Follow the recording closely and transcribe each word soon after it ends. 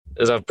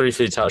as I've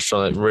briefly touched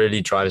on, it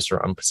really drives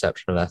around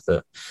perception of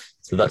effort.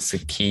 So that's the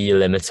key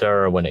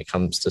limiter when it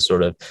comes to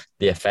sort of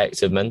the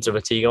effect of mental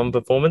fatigue on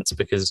performance,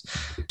 because,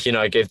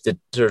 I gave the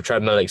sort of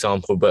treadmill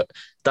example, but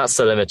that's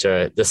the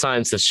limiter. The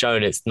science has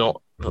shown it's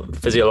not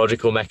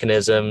physiological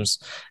mechanisms.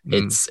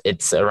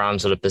 It's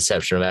around sort of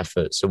perception of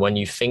effort. So when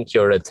you think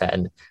you're at a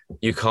 10,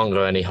 you can't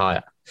go any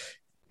higher.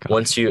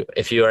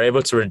 If you are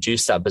able to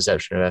reduce that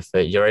perception of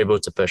effort, you're able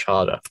to push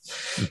harder.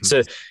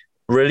 So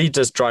really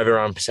does drive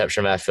around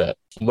perception of effort.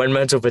 When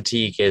mental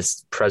fatigue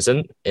is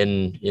present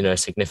in, a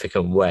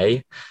significant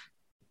way,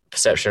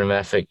 perception of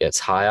effort gets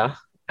higher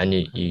and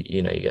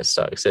you get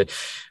stuck. So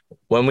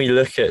when we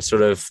look at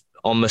sort of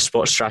on the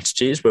spot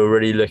strategies, we're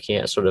really looking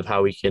at sort of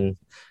how we can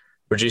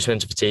reduce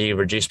mental fatigue,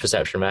 reduce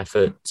perception of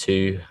effort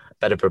to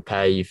better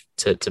prepare you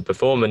to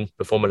perform and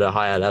perform at a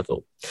higher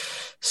level.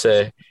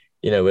 So,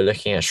 we're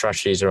looking at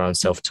strategies around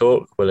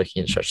self-talk. We're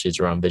looking at strategies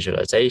around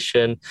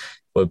visualization.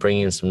 We're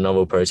bringing in some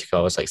novel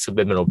protocols like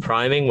subliminal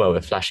priming, where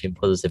we're flashing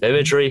positive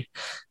imagery.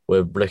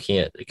 We're looking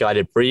at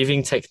guided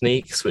breathing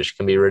techniques, which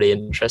can be really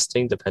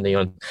interesting depending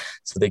on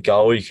the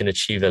goal. You can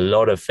achieve a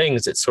lot of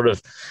things. It's sort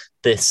of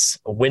this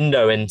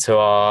window into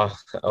our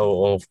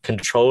or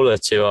controller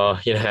to our,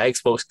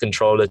 Xbox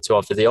controller to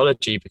our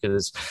physiology,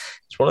 because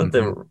it's one of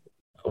the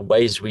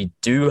ways we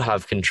do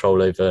have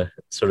control over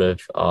sort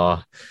of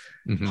our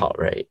heart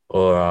rate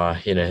or our,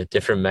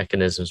 different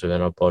mechanisms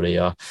within our body,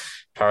 our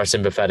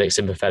parasympathetic,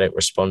 sympathetic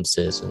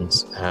responses. And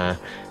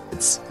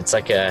it's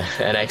like an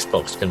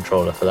Xbox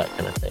controller for that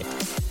kind of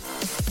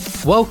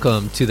thing.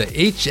 Welcome to the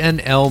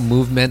HNL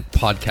Movement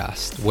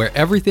Podcast, where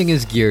everything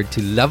is geared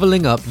to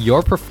leveling up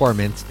your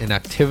performance in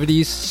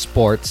activities,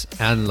 sports,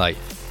 and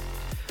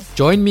life.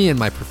 Join me in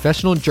my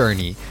professional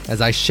journey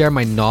as I share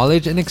my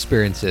knowledge and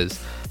experiences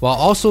while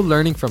also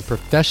learning from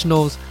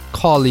professionals,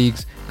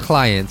 colleagues,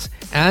 clients,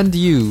 and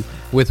you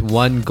with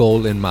one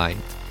goal in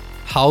mind: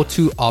 how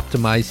to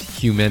optimize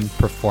human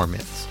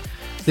performance.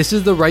 This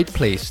is the right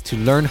place to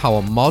learn how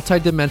a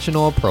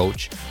multidimensional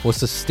approach will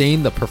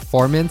sustain the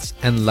performance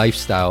and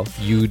lifestyle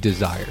you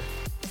desire.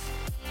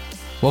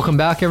 Welcome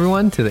back,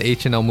 everyone, to the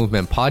HNL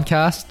Movement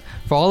Podcast.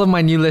 For all of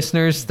my new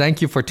listeners,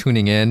 thank you for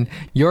tuning in.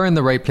 You're in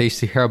the right place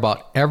to hear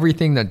about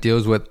everything that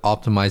deals with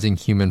optimizing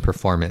human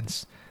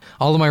performance.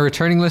 All of my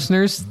returning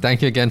listeners,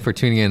 thank you again for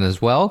tuning in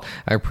as well.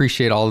 I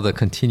appreciate all of the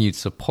continued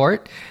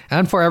support.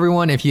 And for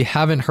everyone, if you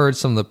haven't heard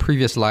some of the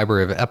previous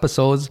library of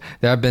episodes,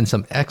 there have been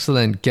some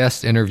excellent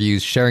guest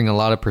interviews sharing a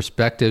lot of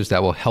perspectives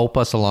that will help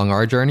us along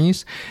our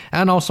journeys,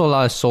 and also a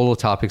lot of solo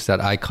topics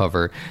that I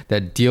cover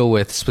that deal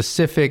with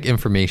specific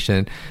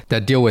information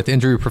that deal with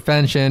injury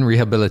prevention,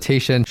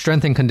 rehabilitation,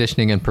 strength and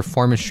conditioning, and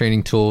performance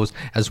training tools,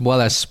 as well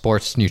as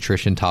sports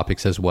nutrition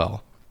topics as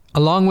well.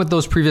 Along with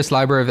those previous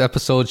library of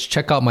episodes,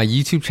 check out my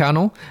YouTube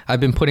channel. I've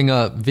been putting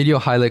up video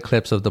highlight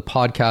clips of the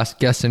podcast,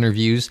 guest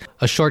interviews.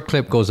 A short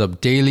clip goes up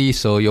daily,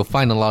 so you'll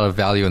find a lot of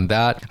value in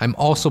that. I'm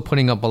also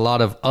putting up a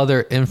lot of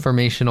other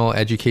informational,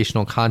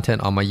 educational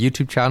content on my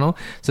YouTube channel.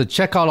 So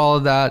check out all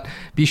of that.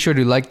 Be sure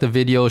to like the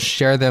videos,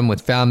 share them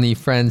with family,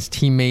 friends,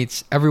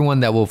 teammates,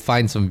 everyone that will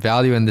find some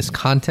value in this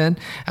content,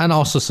 and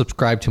also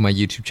subscribe to my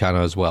YouTube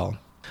channel as well.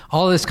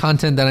 All this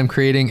content that I'm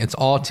creating, it's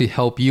all to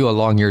help you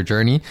along your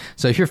journey.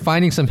 So if you're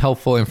finding some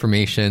helpful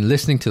information,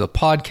 listening to the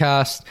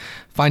podcast,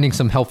 finding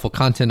some helpful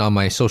content on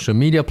my social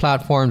media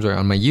platforms or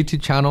on my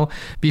YouTube channel,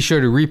 be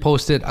sure to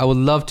repost it. I would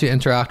love to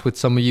interact with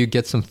some of you,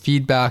 get some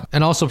feedback,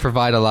 and also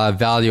provide a lot of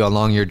value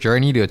along your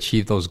journey to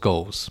achieve those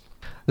goals.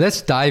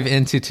 Let's dive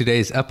into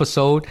today's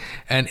episode,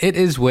 and it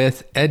is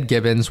with Ed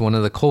Gibbons, one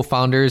of the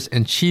co-founders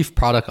and chief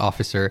product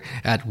officer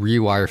at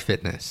Rewire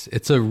Fitness.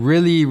 It's a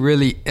really,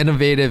 really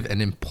innovative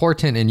and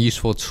important and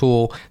useful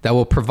tool that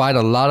will provide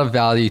a lot of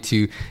value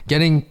to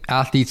getting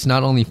athletes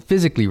not only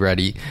physically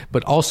ready,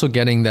 but also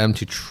getting them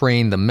to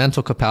train the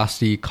mental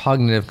capacity,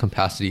 cognitive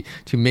capacity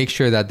to make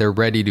sure that they're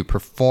ready to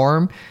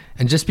perform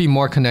and just be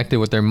more connected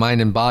with their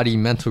mind and body,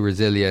 mental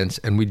resilience.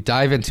 And we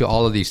dive into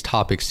all of these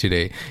topics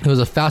today. It was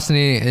a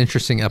fascinating and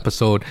interesting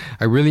episode.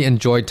 I really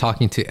enjoyed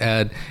talking to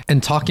Ed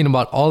and talking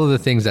about all of the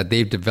things that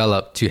they've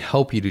developed to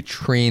help you to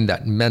train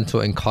that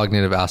mental and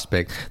cognitive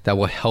aspect that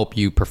will help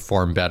you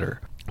perform better.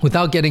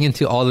 Without getting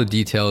into all the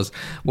details,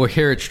 we'll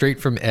hear it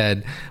straight from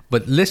Ed,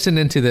 but listen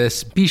into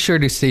this. Be sure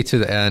to stay to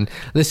the end.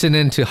 Listen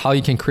into how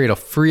you can create a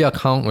free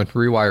account with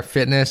Rewire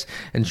Fitness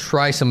and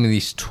try some of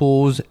these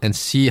tools and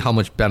see how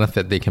much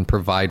benefit they can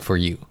provide for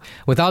you.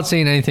 Without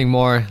saying anything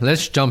more,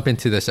 let's jump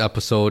into this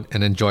episode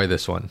and enjoy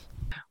this one.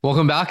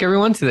 Welcome back,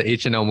 everyone, to the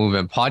HNL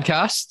Movement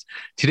Podcast.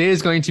 Today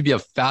is going to be a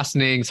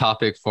fascinating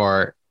topic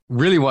for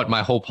really what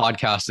my whole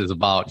podcast is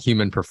about: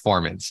 human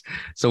performance.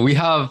 So we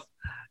have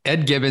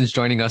Ed Gibbons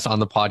joining us on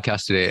the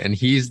podcast today, and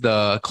he's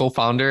the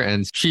co-founder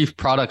and chief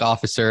product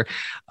officer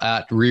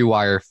at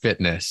Rewire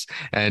Fitness.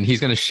 And he's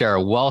going to share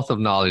a wealth of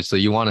knowledge, so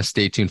you want to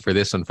stay tuned for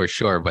this one for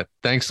sure. But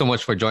thanks so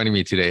much for joining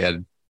me today,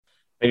 Ed.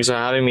 Thanks for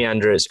having me,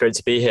 Andrew. It's great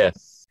to be here.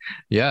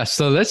 Yeah,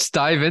 so let's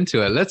dive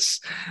into it.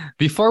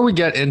 Before we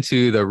get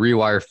into the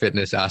Rewire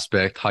Fitness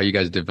aspect, how you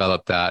guys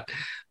developed that,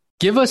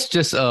 give us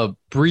just a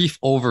brief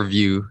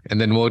overview, and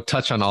then we'll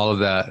touch on all of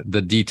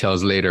the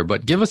details later.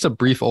 But give us a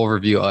brief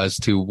overview as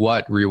to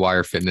what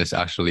Rewire Fitness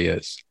actually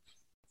is.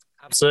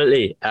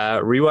 Absolutely.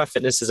 Rewire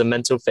Fitness is a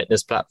mental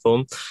fitness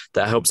platform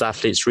that helps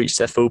athletes reach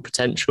their full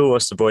potential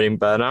whilst avoiding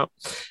burnout.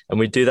 And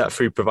we do that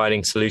through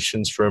providing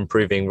solutions for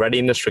improving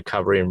readiness,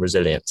 recovery, and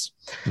resilience.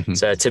 Mm-hmm.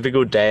 So a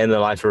typical day in the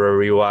life of a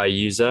Rewire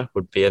user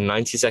would be a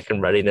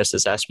 90-second readiness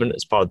assessment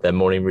as part of their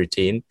morning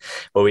routine,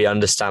 where we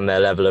understand their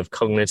level of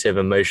cognitive,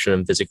 emotional,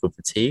 and physical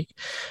fatigue.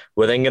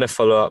 We're then going to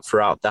follow up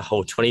throughout their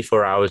whole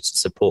 24 hours to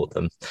support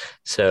them.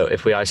 So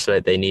if we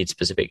isolate they need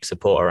specific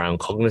support around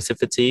cognitive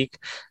fatigue,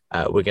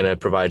 we're going to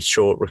provide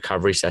short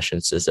recovery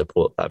sessions to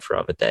support that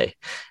throughout the day.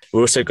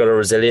 We've also got a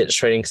resilience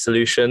training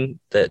solution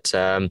that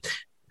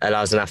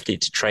allows an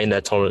athlete to train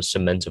their tolerance to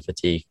mental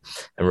fatigue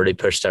and really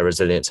push their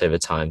resilience over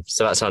time.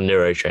 So that's our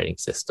neuro training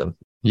system.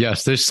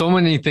 Yes, there's so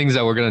many things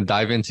that we're going to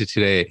dive into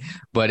today,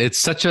 but it's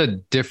such a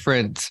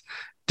different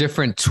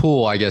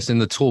tool, I guess, in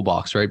the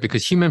toolbox, right?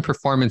 Because human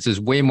performance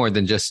is way more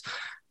than just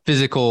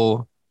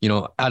physical,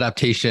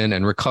 adaptation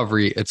and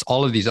recovery. It's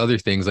all of these other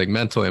things like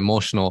mental,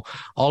 emotional,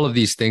 all of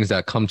these things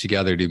that come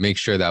together to make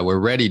sure that we're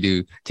ready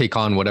to take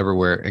on whatever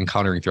we're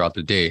encountering throughout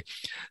the day.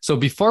 So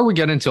before we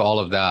get into all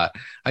of that,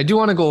 I do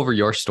want to go over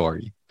your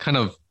story, kind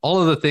of all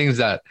of the things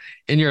that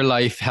in your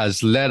life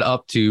has led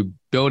up to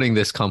building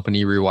this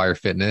company, Rewire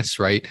Fitness,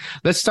 right?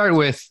 Let's start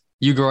with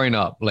you growing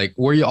up. Like,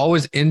 were you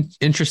always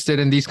interested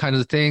in these kinds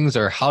of things,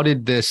 or how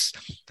did this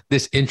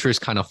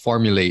interest kind of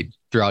formulate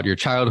throughout your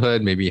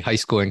childhood, maybe high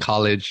school and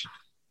college?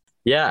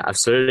 Yeah,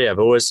 absolutely. I've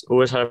always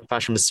had a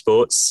passion for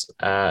sports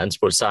and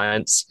sports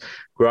science.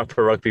 Grew up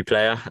a rugby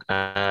player.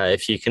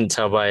 If you can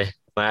tell by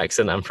my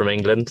accent, I'm from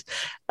England.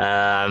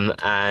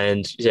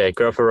 And yeah,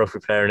 grew up a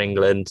rugby player in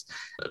England.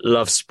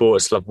 Love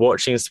sports, love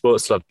watching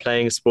sports, love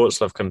playing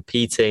sports, love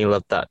competing,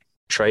 love that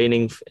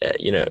training,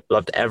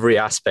 loved every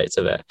aspect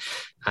of it.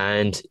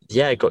 And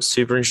yeah, I got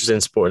super interested in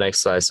sport and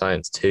exercise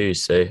science too.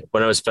 So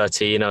when I was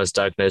 13, I was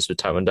diagnosed with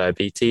type 1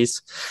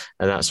 diabetes,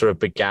 and that sort of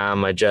began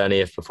my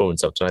journey of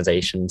performance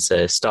optimization. So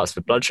it starts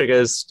with blood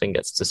sugars, then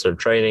gets to sort of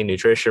training,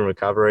 nutrition,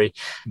 recovery,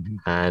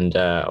 and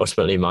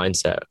ultimately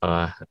mindset.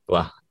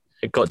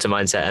 It got to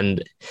mindset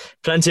and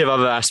plenty of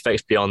other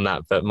aspects beyond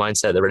that, but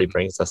mindset that really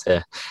brings us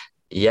here.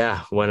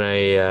 Yeah, when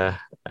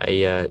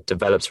I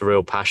developed a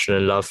real passion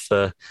and love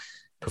for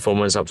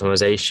performance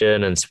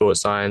optimization and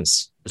sports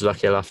science. I was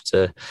lucky enough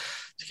to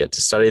get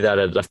to study that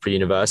at Loughborough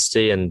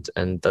University, and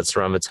that's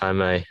around the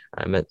time I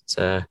met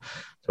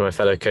my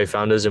fellow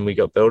co-founders, and we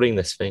got building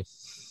this thing.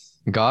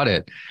 Got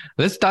it.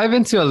 Let's dive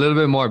into a little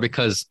bit more,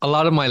 because a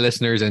lot of my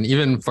listeners, and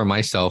even for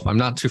myself, I'm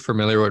not too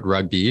familiar with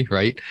rugby,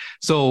 right?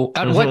 So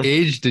at what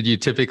age did you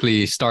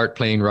typically start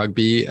playing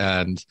rugby,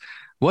 and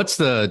what's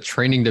the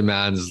training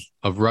demands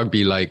of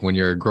rugby like when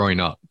you're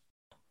growing up?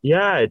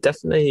 Yeah, it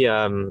definitely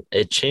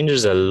it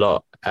changes a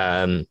lot.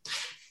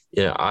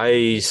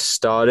 I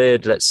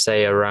started, let's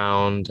say,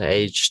 around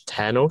age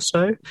 10 or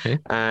so,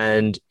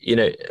 and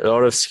a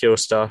lot of skill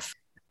stuff,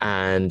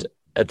 and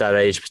at that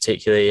age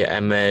particularly,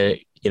 and then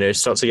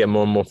start to get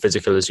more and more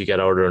physical as you get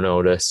older and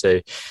older.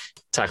 So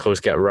tackles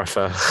get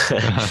rougher,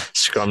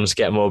 scrums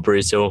get more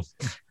brutal.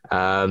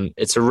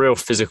 It's a real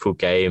physical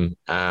game,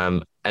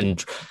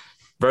 and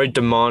very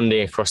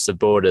demanding across the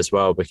board as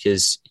well,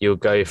 because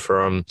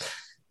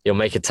you'll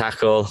make a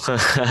tackle,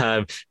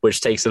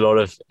 which takes a lot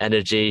of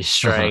energy,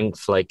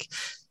 strength, like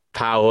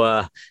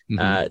power,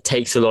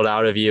 takes a lot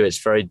out of you.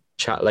 It's very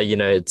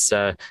it's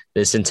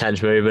this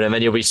intense movement, and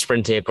then you'll be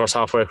sprinting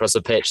halfway across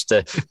the pitch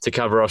to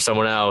cover off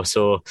someone else,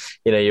 or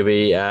you'll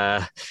be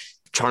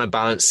trying to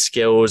balance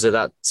skills at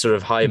that sort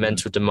of high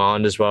mental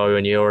demand as well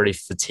when you're already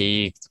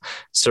fatigued.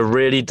 So it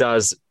really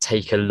does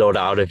take a lot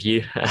out of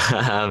you.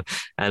 And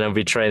I'll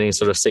be training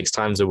sort of 6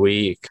 times a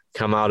week,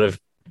 come out of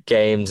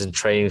games and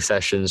training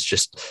sessions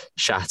just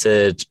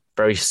shattered,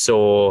 very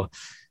sore,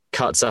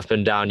 cuts up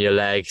and down your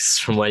legs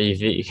from where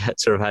you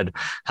sort of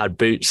had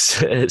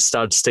boots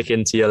start to stick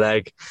into your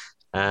leg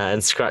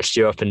and scratched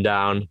you up and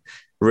down.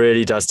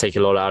 Really does take a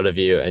lot out of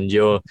you. And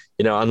you're,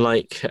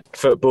 unlike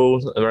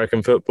football,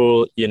 American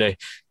football,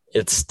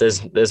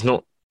 there's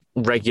not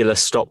regular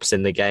stops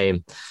in the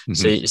game.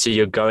 So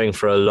you're going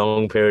for a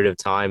long period of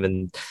time,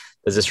 and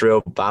there's this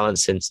real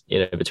balance in,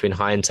 between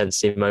high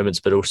intensity moments,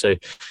 but also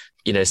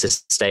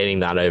sustaining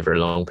that over a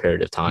long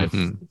period of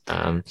time.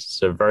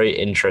 So very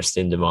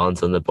interesting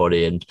demands on the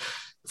body, and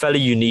fairly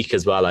unique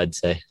as well, I'd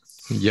say.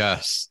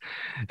 Yes.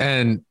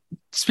 And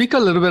speak a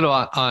little bit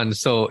on,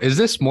 so is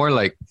this more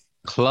like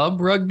club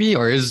rugby,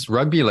 or is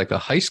rugby like a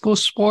high school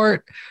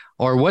sport,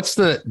 or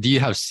do you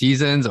have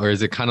seasons, or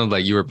is it kind of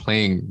like you were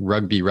playing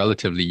rugby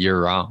relatively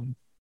year round?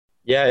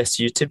 Yeah,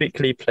 so you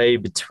typically play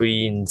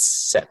between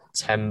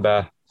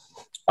September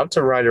up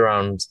to right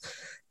around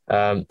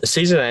the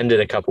season ended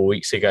a couple of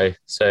weeks ago.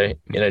 So,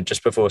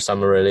 just before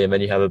summer really. And then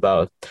you have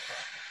about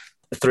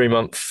a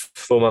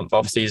 4-month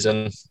off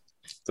season,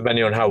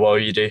 depending on how well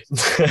you do.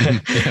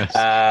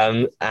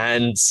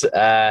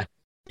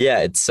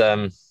 Yes. It's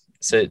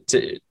So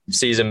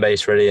season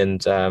based really,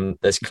 and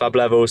there's club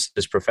levels,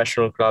 there's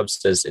professional clubs,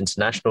 there's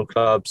international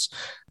clubs,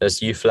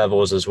 there's youth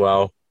levels as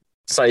well.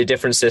 Slightly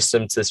different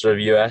system to sort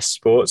of US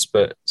sports,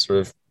 but sort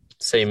of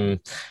same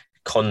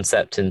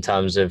concept in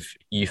terms of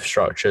youth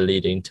structure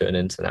leading to an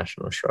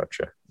international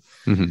structure.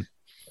 Mm-hmm.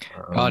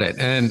 Got it.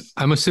 And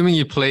I'm assuming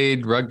you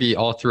played rugby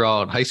all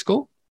throughout high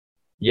school?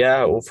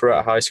 Yeah, all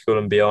throughout high school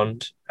and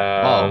beyond.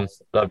 Wow.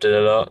 Loved it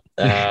a lot.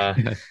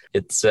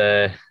 It's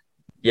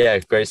yeah,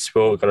 great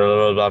sport. Got a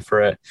lot of love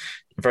for it.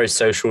 Very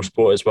social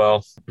sport as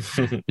well.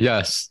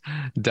 Yes,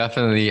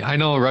 definitely. I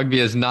know rugby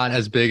is not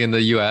as big in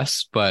the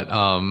US, but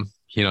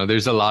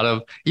there's a lot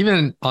of,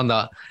 even on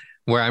the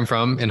where I'm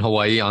from in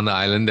Hawaii on the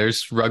island,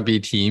 there's rugby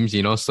teams,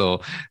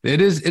 so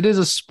it is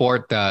a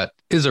sport that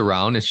is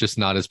around. It's just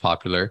not as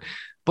popular.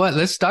 But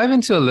let's dive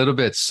into a little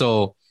bit.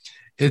 So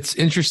it's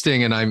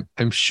interesting, and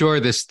I'm sure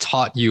this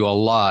taught you a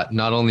lot,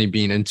 not only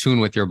being in tune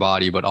with your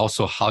body, but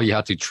also how you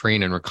had to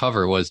train and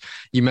recover. Was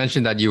you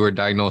mentioned that you were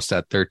diagnosed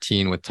at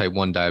 13 with type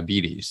 1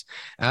 diabetes,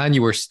 and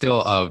you were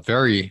still a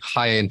very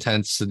high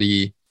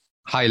intensity,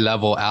 high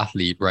level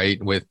athlete,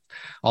 right? With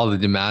all the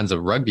demands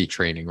of rugby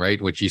training,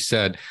 right? Which you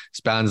said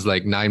spans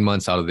like 9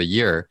 months out of the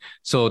year.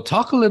 So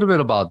talk a little bit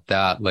about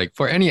that. Like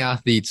for any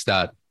athletes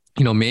that,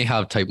 may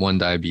have type 1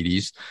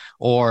 diabetes,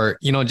 or,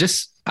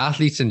 just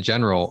athletes in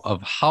general,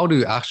 of how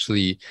to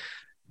actually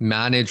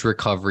manage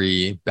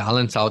recovery,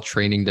 balance out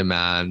training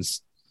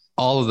demands,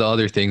 all of the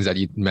other things that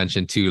you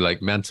mentioned too,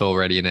 like mental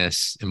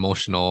readiness,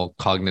 emotional,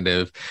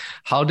 cognitive.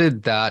 How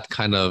did that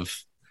kind of,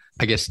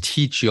 I guess,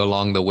 teach you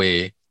along the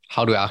way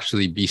how to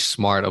actually be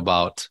smart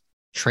about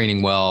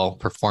training well,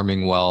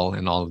 performing well,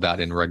 and all of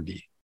that in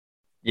rugby?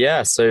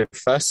 Yeah, so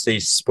firstly,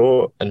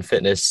 sport and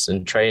fitness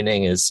and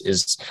training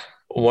is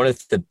one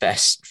of the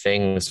best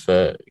things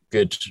for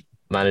good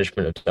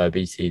management of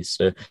diabetes.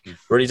 So it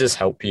really does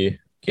help you,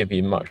 give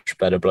you much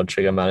better blood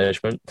sugar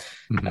management.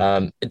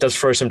 Mm-hmm. It does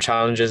throw some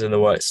challenges in the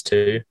works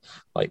too,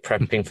 like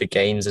prepping for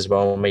games as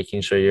well,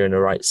 making sure you're in the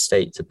right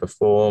state to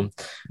perform.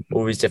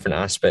 All these different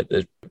aspects.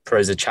 The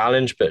pros a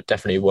challenge, but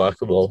definitely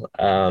workable.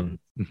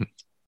 Mm-hmm.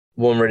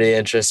 One really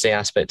interesting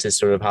aspect is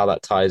sort of how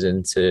that ties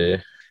into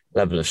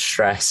level of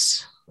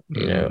stress,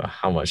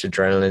 how much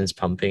adrenaline's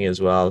pumping as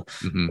well,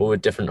 Mm-hmm. all the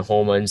different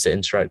hormones that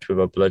interact with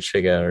our blood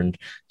sugar, and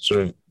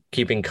sort of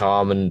keeping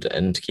calm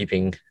and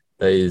keeping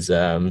those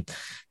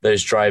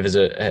drivers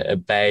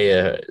at bay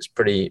is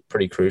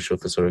pretty crucial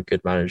for sort of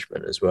good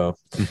management as well,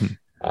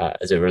 Mm-hmm.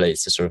 as it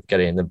relates to sort of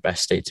getting in the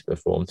best state to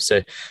perform.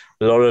 So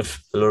a lot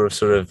of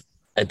sort of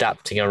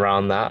adapting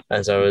around that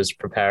as I was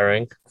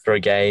preparing for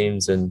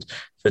games and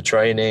for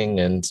training,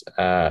 and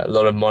a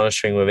lot of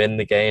monitoring within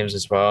the games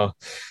as well.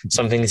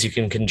 Some things you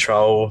can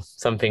control,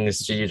 some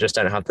things you just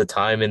don't have the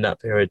time in that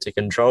period to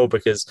control,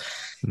 because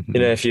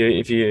if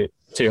you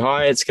too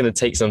high, it's going to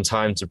take some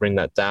time to bring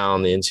that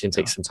down. The insulin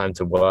takes some time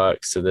to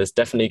work. So there's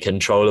definitely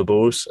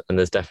controllables and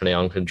there's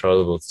definitely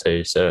uncontrollables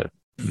too. So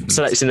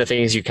selecting the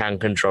things you can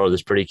control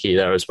is pretty key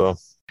there as well.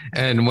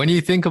 And when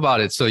you think about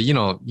it, so,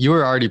 you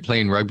were already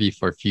playing rugby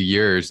for a few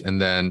years, and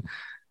then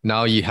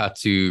now you had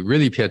to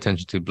really pay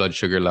attention to blood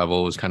sugar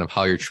levels, kind of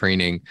how you're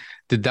training.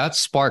 Did that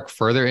spark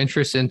further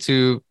interest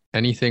into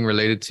anything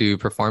related to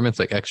performance,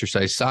 like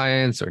exercise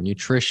science or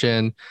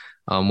nutrition?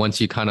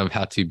 Once you kind of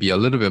had to be a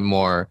little bit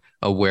more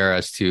aware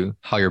as to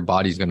how your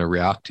body's going to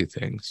react to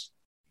things?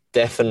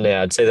 Definitely.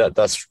 I'd say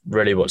that's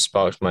really what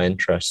sparked my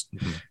interest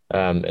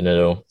in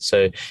it all.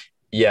 So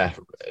yeah,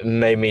 it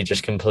made me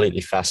just completely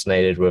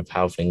fascinated with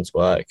how things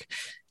work.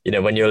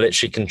 When you're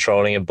literally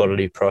controlling a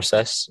bodily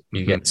process,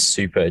 you get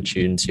super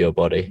attuned to your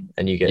body,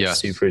 and you get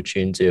super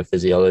attuned to your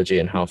physiology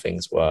and how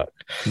things work.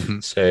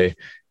 So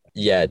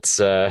yeah,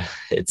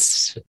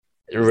 it's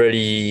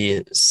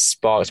really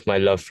sparked my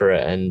love for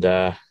it,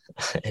 and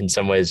in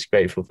some ways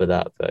grateful for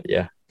that. But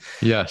yeah.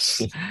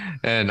 Yes.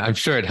 And I'm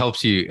sure it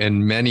helps you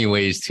in many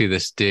ways to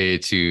this day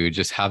to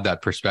just have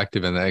that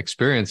perspective and that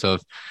experience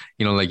of,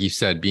 like you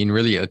said, being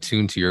really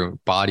attuned to your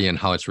body and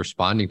how it's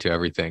responding to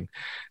everything.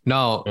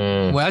 Now,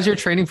 as you're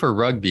training for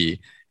rugby,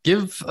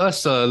 give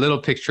us a little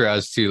picture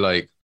as to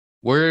like,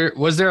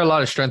 was there a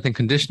lot of strength and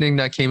conditioning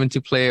that came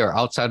into play, or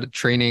outside of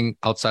training,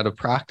 outside of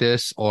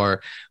practice,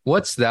 or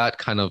what's that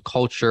kind of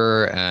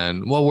culture,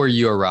 and what were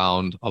you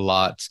around a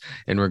lot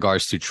in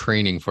regards to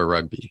training for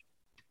rugby?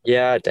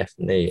 Yeah,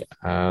 definitely.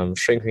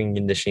 Strength and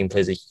conditioning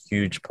plays a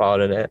huge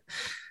part in it.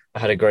 I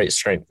had a great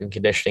strength and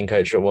conditioning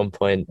coach at one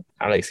point,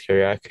 Alex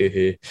Kiriakou,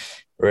 who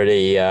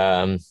really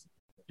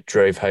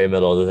drove home a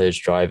lot of those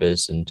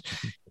drivers, and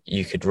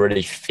you could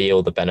really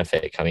feel the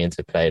benefit coming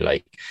into play.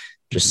 Like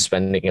just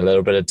spending a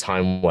little bit of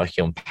time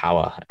working on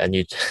power, and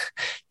you'd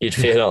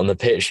feel it on the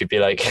pitch. You'd be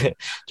like,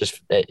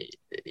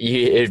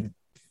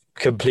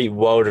 complete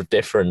world of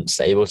difference,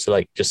 able to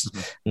like just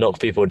knock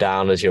people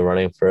down as you're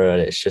running through,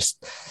 and it's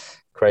just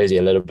crazy.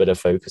 A little bit of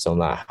focus on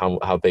that,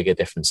 how big a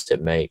difference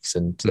it makes,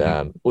 and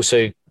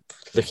also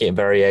looking at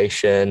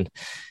variation,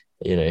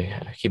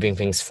 keeping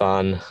things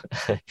fun,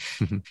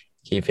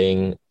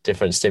 keeping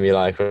different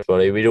stimuli across the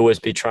body. We'd always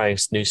be trying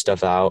new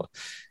stuff out,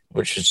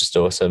 which was just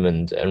awesome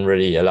and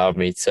really allowed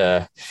me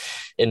to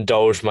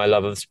indulge my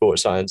love of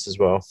sports science as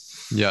well.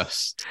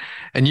 Yes.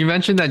 And you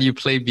mentioned that you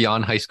played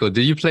beyond high school.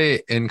 Did you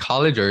play in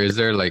college, or is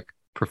there like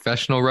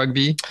professional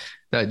rugby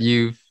that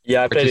you've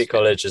Yeah, I played at participated?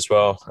 college as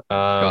well.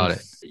 Got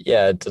it.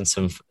 Yeah, done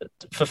some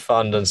for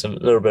fun, done some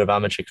little bit of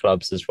amateur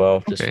clubs as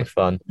well, just for Okay.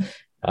 fun.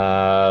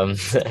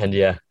 And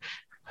yeah,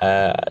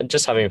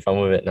 just having fun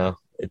with it now.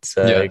 It's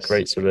a Yes.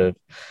 great sort of,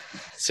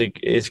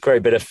 it's a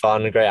great bit of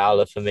fun, a great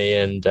outlet for me,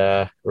 and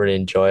really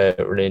enjoy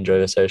it. Really enjoy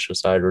the social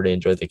side, really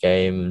enjoy the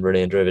game, and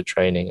really enjoy the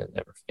training and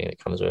everything that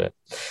comes with it.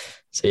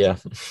 So yeah.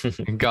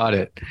 Got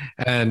it.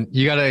 And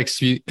you got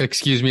to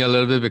excuse me a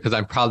little bit because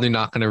I'm probably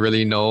not going to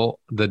really know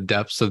the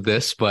depths of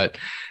this, but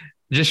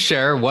just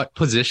share what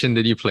position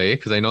did you play?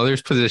 Because I know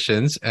there's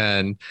positions,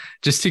 and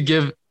just to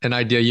give an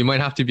idea, you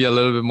might have to be a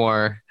little bit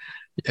more,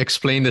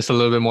 explain this a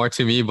little bit more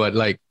to me, but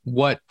like,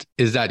 what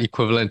is that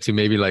equivalent to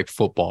maybe like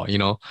football, you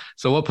know?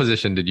 So what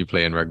position did you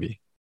play in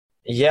rugby?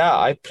 Yeah,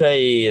 I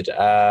played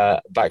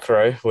back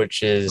row,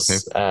 which Okay.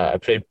 is I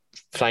played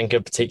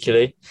flanker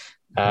particularly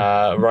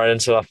Okay. right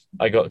until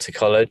I got to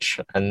college,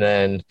 and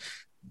then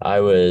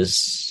I'm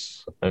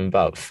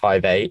about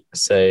 5'8",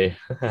 so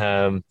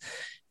um,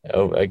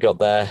 I got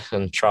there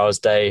on trials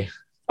day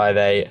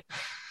 5'8".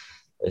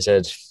 They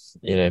said,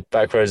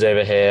 back row's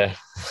over here,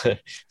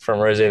 front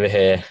row's over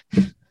here.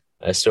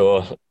 I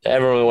saw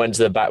everyone who went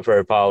to the back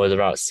row pile was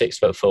about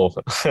 6'4",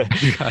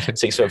 Got it.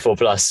 6'4"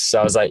 plus.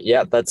 So I was like,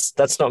 yeah,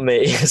 that's not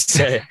me.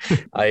 So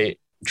I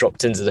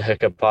dropped into the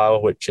hooker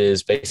pile, which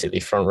is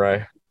basically front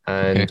row,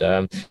 Okay.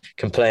 and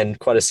can play in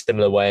quite a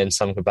similar way in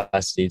some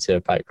capacity to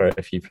back row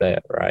if you play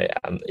it right,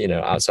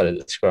 outside of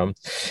the scrum.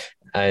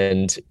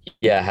 And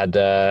yeah, had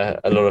a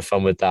lot of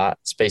fun with that.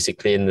 It's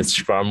basically in the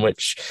scrum,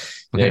 which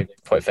Okay.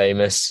 quite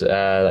famous,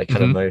 that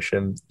kind of Hmm.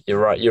 motion. You're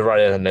right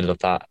in the middle of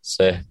that.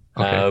 So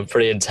Okay.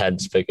 pretty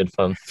intense, but good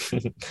fun.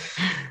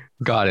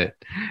 Got it.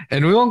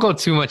 And we won't go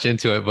too much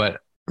into it,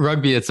 but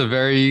rugby, it's a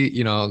very,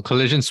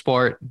 collision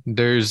sport.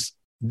 There's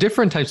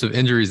different types of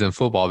injuries than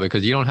football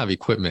because you don't have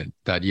equipment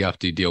that you have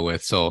to deal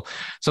with. So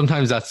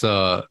sometimes that's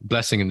a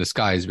blessing in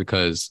disguise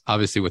because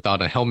obviously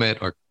without a helmet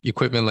or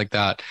equipment like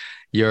that,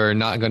 you're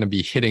not going to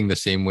be hitting the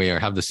same way or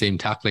have the same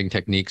tackling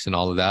techniques and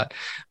all of that.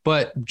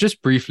 But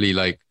just briefly,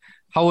 like,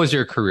 how was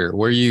your career?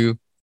 Were you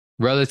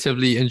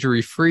relatively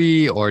injury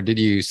free, or did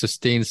you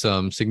sustain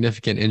some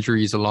significant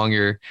injuries along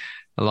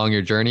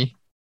your journey?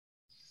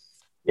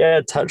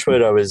 Yeah,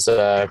 touchwood, I was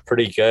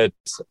pretty good.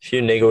 A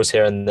few niggles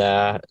here and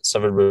there,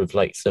 suffered with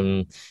like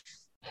some,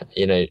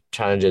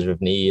 challenges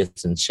with knees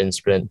and shin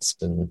splints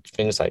and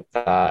things like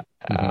that.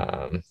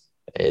 Hmm.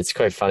 It's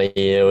quite funny.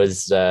 It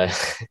was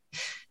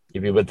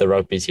you'd be with the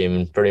rugby team,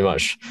 and pretty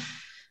much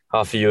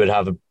half of you would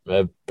have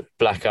a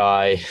black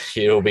eye.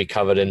 You'd all be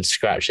covered in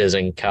scratches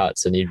and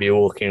cuts, and you'd be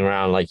walking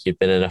around like you'd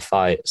been in a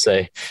fight.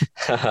 So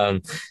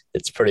um,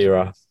 it's pretty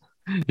rough.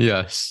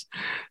 Yes.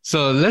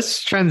 So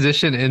let's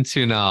transition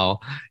into now,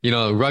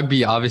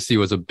 rugby obviously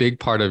was a big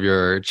part of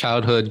your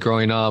childhood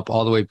growing up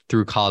all the way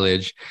through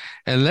college.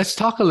 And let's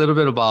talk a little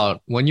bit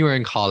about when you were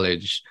in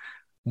college.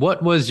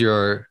 What was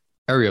your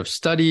area of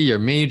study, your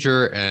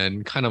major,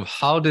 and kind of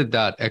how did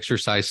that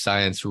exercise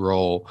science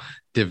role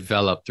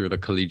develop through the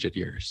collegiate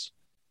years?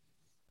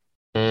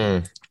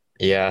 Mm.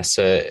 Yeah,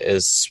 so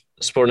it's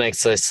sport and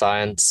exercise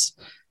science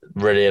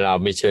really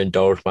allowed me to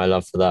indulge my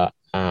love for that.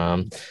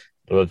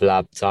 A lot of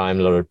lab time,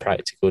 a lot of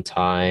practical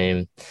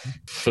time,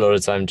 a lot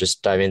of time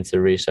just diving into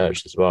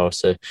research as well.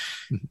 So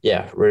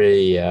yeah,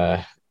 really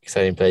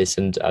exciting place.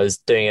 And I was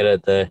doing it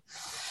at the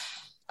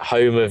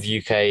home of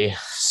UK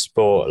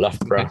sport, Okay.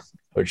 Loughborough,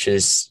 which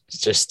is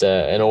just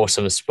an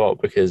awesome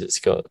spot because it's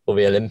got all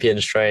the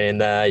Olympians training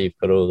there. You've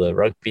got all the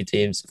rugby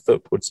teams, the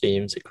football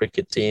teams, the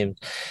cricket teams,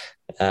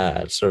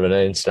 sort of an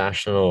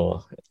international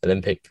or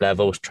Olympic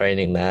levels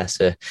training there.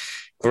 So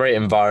great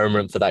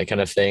environment for that kind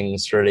of thing.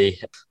 It's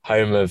really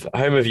home of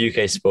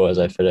UK sport, as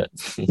I put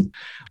it.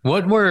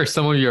 What were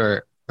some of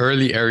your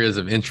early areas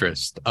of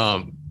interest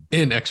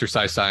in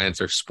exercise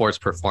science or sports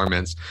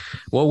performance?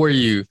 What were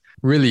you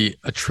really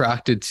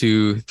attracted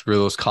to through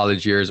those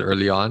college years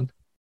early on?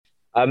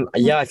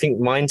 Yeah, I think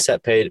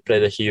mindset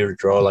played a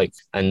huge role, like,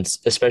 and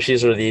especially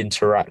sort of the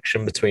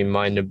interaction between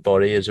mind and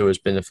body has always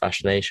been a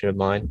fascination of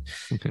mine.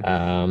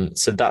 Okay.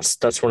 So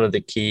that's one of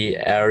the key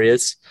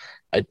areas.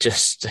 I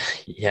just,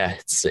 yeah,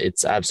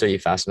 it's absolutely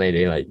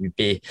fascinating. Like you'd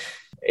be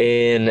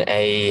in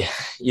a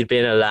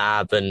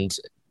lab and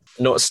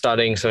not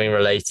studying something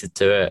related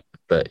to it,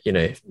 but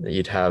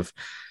you'd have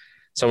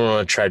someone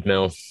on a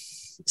treadmill,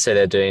 say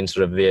they're doing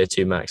sort of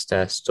VO2 max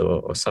test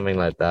or something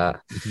like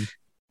that. Mhm.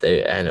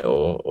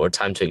 Or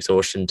time to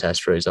exhaustion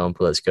test, for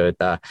example. Let's go with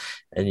that.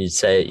 And you'd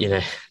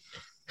say,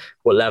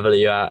 what level are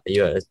you at?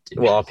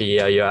 What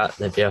RPE are you at?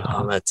 They'd be, oh,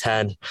 I'm at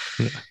 10.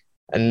 Yeah.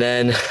 And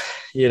then,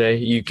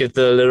 you give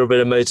them a little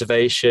bit of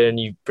motivation,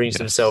 you bring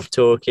some Yes.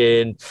 self-talk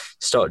in,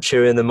 start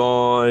chewing them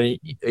on,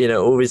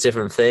 all these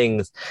different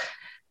things.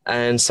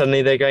 And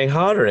suddenly they're going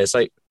harder. And it's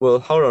like, well,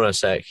 hold on a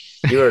sec.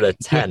 You're at a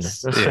 10.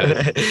 Yes,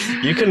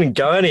 yes. You couldn't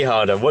go any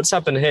harder. What's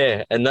happened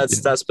here? And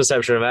that's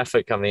perception of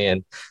effort coming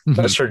in. Mhm.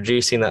 That's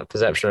reducing that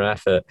perception of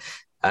effort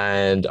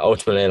and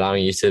ultimately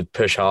allowing you to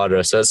push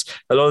harder. So it's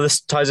a lot of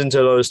this ties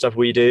into a lot of stuff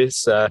we do.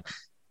 So,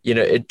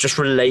 it just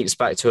relates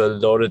back to a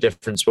lot of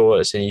different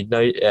sports, and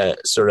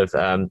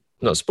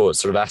not sports,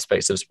 sort of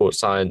aspects of sports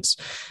science.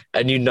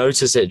 And you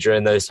notice it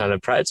during those kind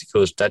of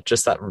practicals,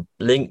 that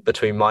link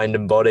between mind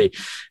and body.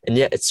 And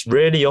yet it's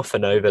really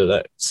often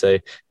overlooked. So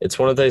it's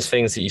one of those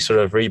things that you sort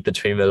of read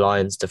between the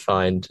lines to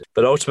find,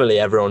 but ultimately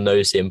everyone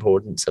knows the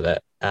importance of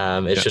it.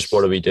 It's just,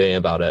 what are we doing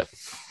about it?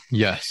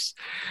 Yes.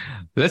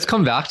 Let's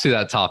come back to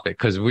that topic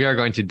because we are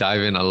going to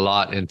dive in a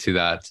lot into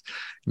that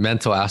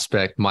mental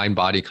aspect,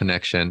 mind-body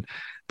connection.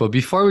 But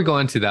before we go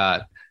into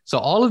that, so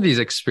all of these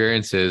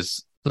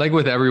experiences, like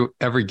with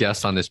every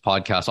guest on this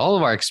podcast, all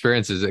of our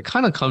experiences, it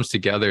kind of comes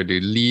together to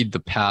lead the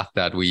path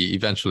that we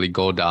eventually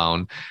go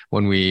down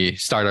when we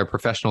start our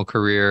professional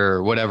career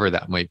or whatever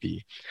that might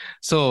be.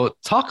 So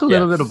talk a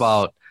little bit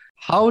about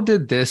how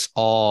did this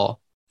all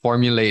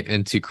formulate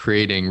into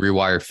creating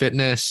Rewire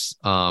Fitness?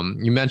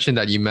 You mentioned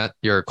that you met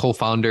your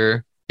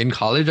co-founder in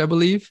college, I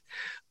believe,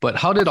 but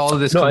how did all of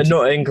this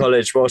not in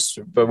college,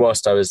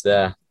 whilst I was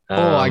there.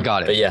 I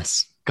got it. But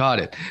yes. Got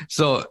it.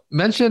 So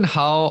mention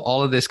how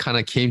all of this kind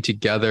of came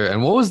together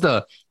and what was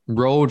the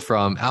road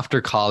from after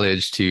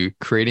college to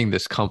creating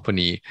this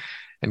company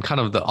and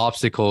kind of the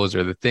obstacles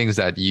or the things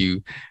that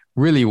you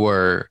really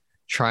were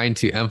trying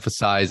to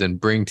emphasize and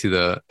bring to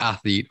the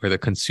athlete or the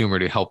consumer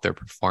to help their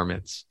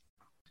performance.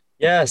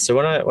 Yeah. So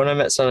when I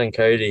met Sun and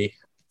Cody,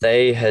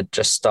 they had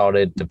just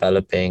started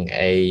developing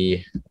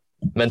a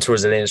mental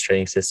resilience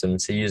training system.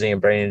 So using a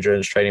brain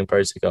endurance training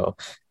protocol,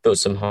 built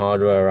some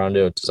hardware around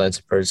it, or designed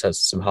some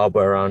prototypes, some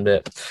hardware around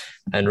it,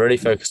 and really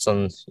focused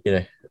on,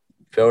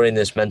 building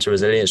this mental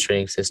resilience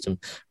training system,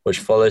 which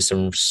follows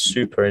some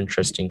super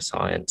interesting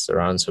science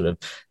around sort of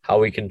how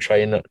we can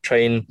train the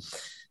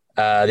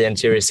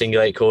anterior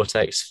cingulate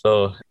cortex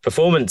for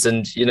performance.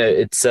 And,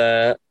 it's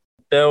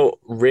built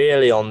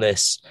really on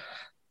this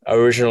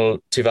original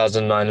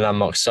 2009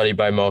 landmark study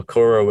by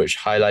Marcora, which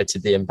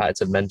highlighted the impact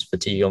of mental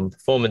fatigue on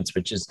performance,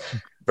 which is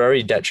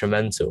very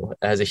detrimental.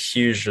 It has a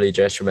hugely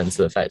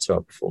detrimental effect to our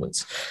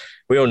performance.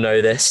 We all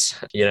know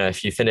this.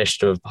 If you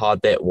finished a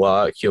hard day at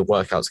work, your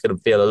workout's going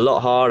to feel a lot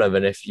harder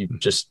than if you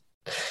just,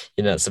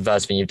 it's the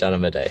first thing you've done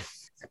in a day.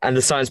 And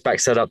the science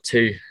backs that up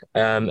too.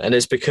 And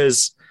it's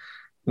because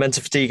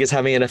mental fatigue is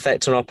having an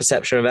effect on our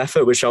perception of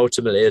effort, which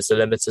ultimately is the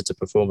limiter to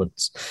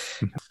performance.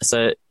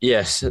 So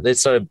yes, they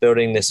started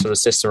building this sort of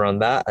system around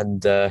that.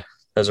 And that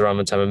was around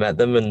the time I met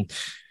them and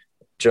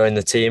joined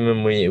the team.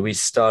 And we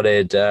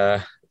started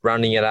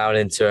rounding it out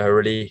into a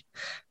really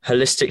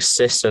holistic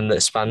system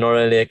that spanned not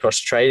only across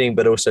training,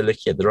 but also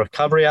looking at the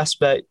recovery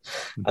aspect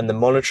and the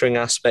monitoring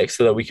aspect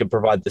so that we could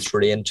provide this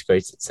really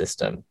integrated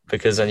system.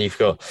 Because then you've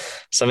got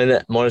something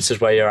that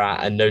monitors where you're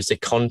at and knows the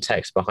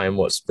context behind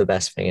what's the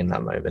best thing in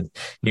that moment.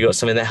 You've got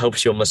something that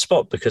helps you on the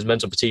spot because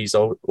mental fatigue is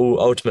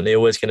ultimately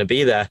always going to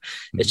be there.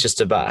 It's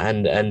just about,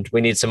 and we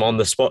need some on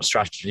the spot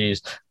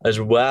strategies as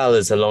well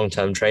as a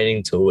long-term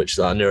training tool, which is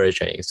our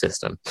neurotraining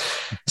system.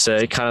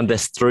 So kind of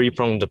this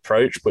three-pronged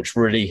approach, which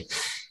really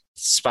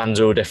spans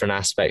all different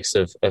aspects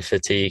of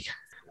fatigue.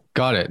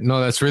 Got it.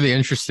 No, that's really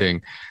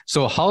interesting.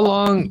 So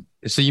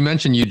you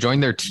mentioned you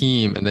joined their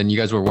team and then you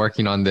guys were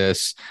working on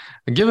this.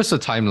 Give us a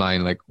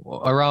timeline, like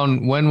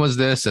around when was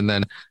this? And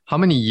then how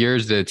many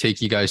years did it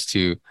take you guys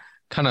to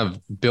kind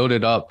of build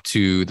it up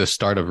to the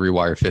start of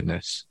Rewire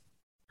Fitness?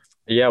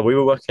 Yeah, we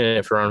were working on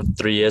it for around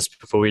 3 years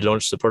before we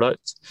launched the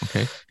product.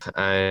 Okay.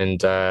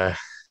 And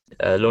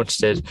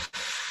launched it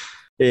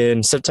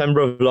in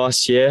September of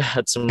last year.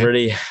 Had some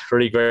really,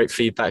 really great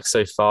feedback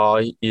so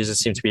far. Users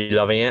seem to be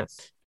loving it.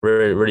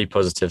 Really, really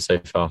positive so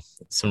far.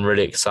 Some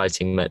really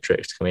exciting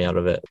metrics coming out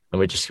of it. And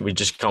we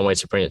just can't wait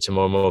to bring it to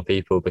more and more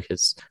people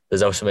because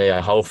there's ultimately a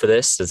hole for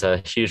this. There's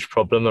a huge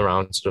problem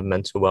around sort of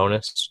mental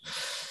wellness,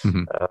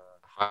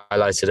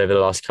 highlighted over the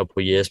last couple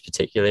of years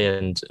particularly,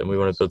 and we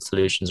want to build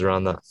solutions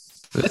around that.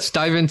 Let's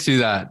dive into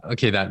that.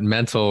 Okay, that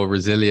mental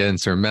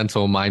resilience or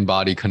mental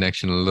mind-body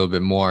connection a little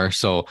bit more.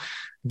 So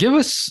give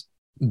us,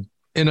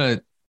 in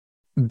a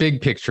big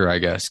picture, I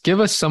guess,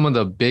 give us some of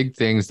the big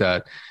things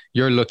that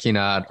you're looking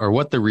at or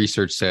what the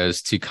research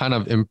says to kind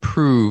of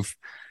improve,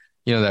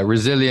 that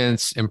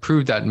resilience,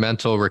 improve that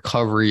mental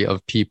recovery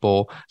of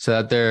people so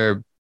that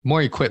they're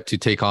more equipped to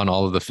take on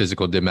all of the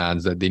physical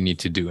demands that they need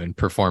to do in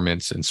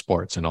performance and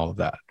sports and all of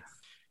that.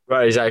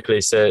 Right,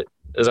 exactly. So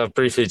as I've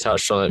briefly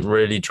touched on, it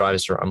really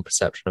drives around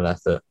perception of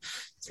effort.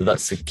 So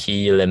that's the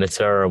key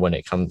limiter when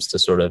it comes to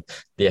sort of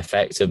the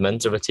effect of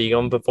mental fatigue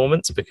on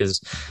performance, because,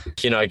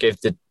 I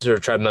gave the sort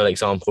of treadmill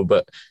example,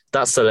 but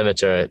that's the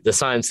limiter. The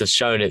science has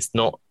shown it's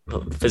not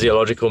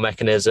physiological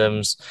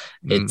mechanisms.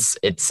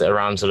 It's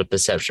around sort of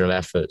perception of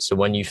effort. So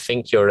when you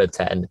think you're at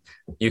a 10,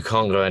 you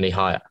can't go any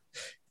higher.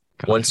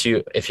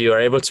 If you are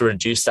able to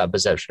reduce that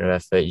perception of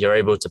effort, you're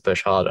able to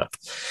push harder.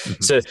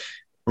 So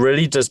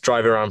really does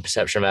drive around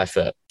perception of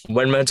effort.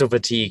 When mental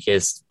fatigue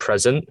is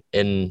present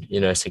in,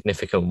 a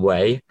significant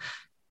way,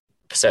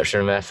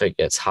 perception of effort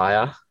gets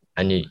higher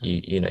and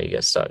you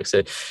get stuck.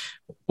 So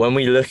when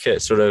we look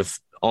at sort of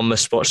on the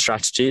spot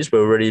strategies,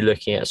 we're really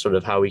looking at sort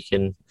of how we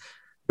can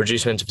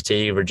reduce mental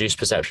fatigue, reduce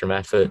perception of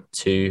effort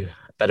to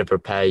better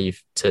prepare you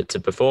to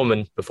perform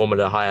and perform at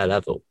a higher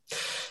level.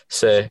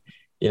 So,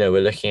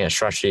 we're looking at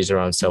strategies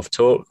around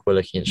self-talk. We're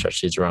looking at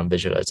strategies around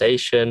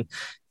visualization.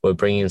 We're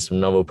bringing in some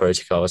novel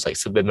protocols like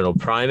subliminal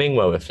priming,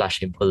 where we're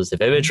flashing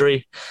positive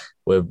imagery.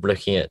 We're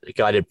looking at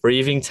guided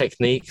breathing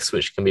techniques,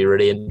 which can be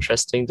really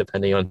interesting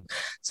depending on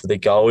the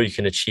goal. You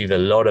can achieve a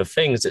lot of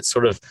things. It's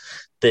sort of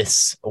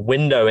this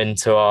window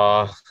into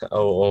our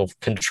or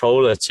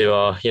controller to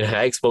our,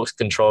 Xbox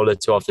controller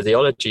to our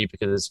physiology,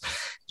 because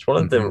it's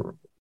one of the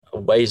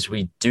ways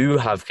we do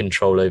have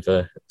control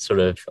over sort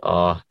of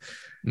our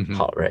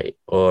heart rate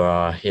or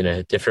our,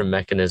 different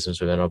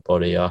mechanisms within our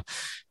body, our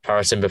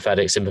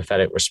parasympathetic,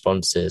 sympathetic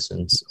responses.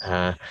 And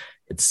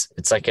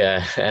it's like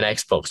an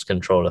Xbox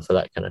controller for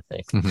that kind of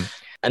thing.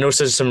 And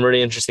also some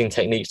really interesting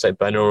techniques like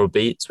binaural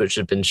beats, which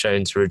have been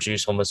shown to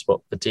reduce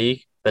on-the-spot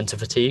fatigue, mental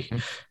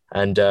fatigue.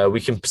 And we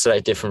can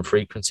select different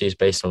frequencies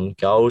based on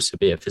goals, so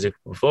be it physical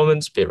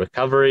performance, be it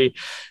recovery,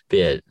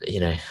 be it,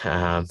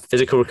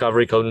 physical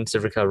recovery,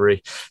 cognitive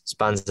recovery,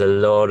 spans a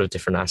lot of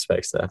different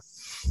aspects there.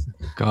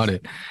 Got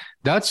it.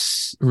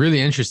 That's really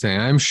interesting.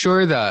 I'm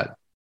sure that,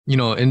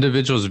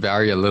 individuals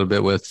vary a little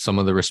bit with some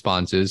of the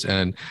responses.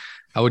 And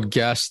I would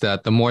guess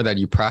that the more that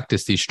you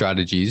practice these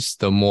strategies,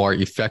 the more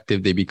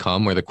effective they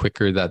become, or the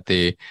quicker that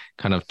they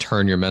kind of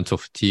turn your mental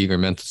fatigue or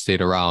mental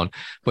state around.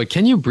 But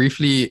can you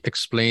briefly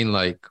explain,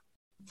 like,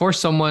 for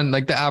someone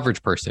like the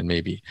average person,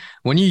 maybe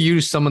when you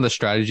use some of the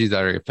strategies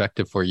that are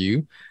effective for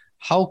you,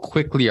 how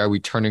quickly are we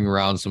turning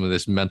around some of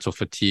this mental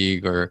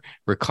fatigue or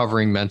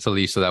recovering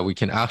mentally so that we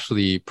can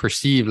actually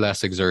perceive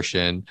less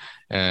exertion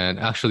and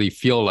actually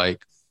feel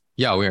like,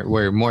 yeah,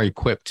 we're more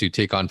equipped to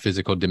take on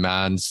physical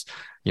demands?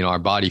 Our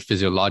body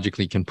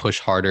physiologically can push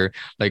harder.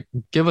 Like,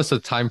 give us a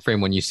time frame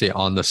when you say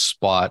on the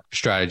spot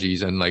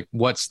strategies, and like,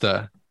 what's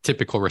the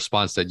typical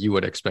response that you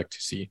would expect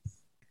to see?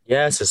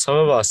 Yeah, so some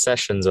of our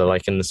sessions are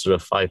like in the sort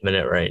of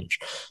 5-minute range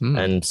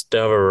and they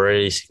have a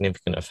really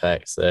significant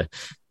effect. So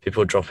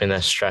people dropping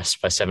their stress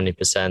by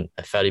 70%,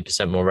 are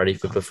 30% more ready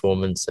for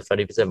performance, are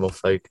 30% more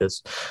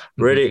focused.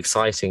 Really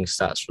exciting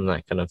stats from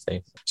that kind of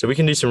thing. So we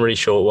can do some really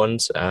short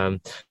ones.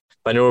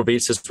 Binaural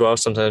beats as well.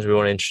 Sometimes we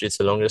want to introduce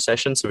a longer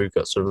session. So we've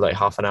got sort of like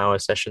half an hour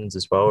sessions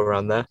as well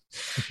around there.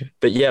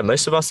 But yeah,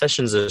 most of our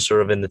sessions are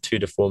sort of in the 2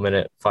 to 4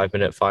 minute,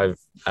 5-minute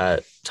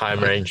time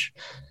range.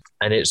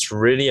 And it's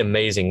really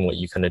amazing what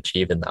you can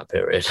achieve in that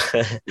period.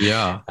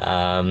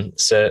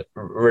 So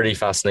really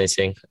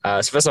fascinating.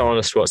 So first our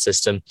on-the squat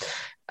system.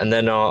 And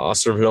then our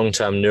sort of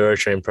long-term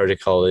neurotrain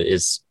protocol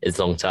is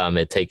long-term.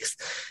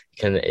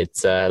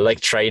 It's like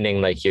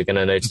training, like you're going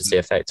to notice the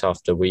effect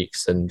after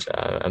weeks and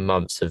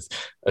months of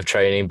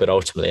training, but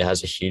ultimately it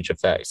has a huge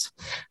effect.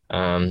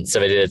 So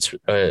they did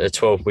a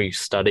 12-week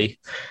study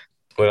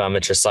with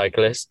amateur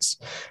cyclists,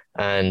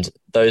 and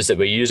those that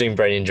were using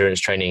brain endurance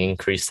training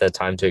increased their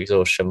time to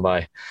exhaustion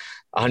by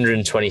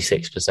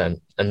 126%.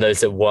 And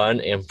those that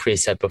weren't in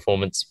preset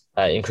performance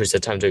increased their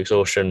time to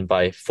exhaustion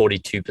by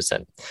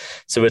 42%.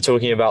 So we're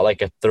talking about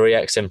like a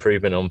 3x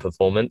improvement on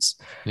performance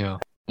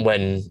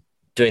when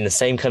doing the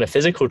same kind of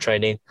physical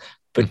training,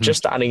 but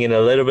just adding in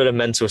a little bit of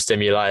mental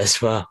stimuli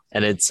as well.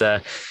 And it's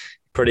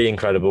pretty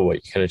incredible what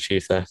you can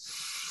achieve there.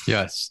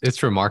 Yes,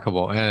 it's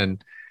remarkable.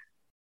 And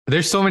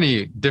there's so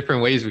many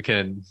different ways we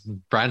can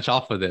branch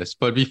off of this.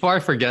 But before I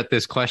forget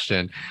this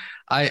question,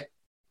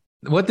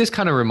 what this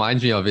kind of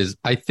reminds me of is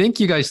I think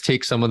you guys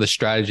take some of the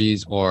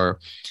strategies or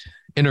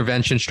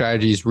intervention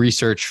strategies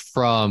research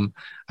from,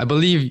 I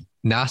believe,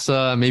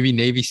 NASA, maybe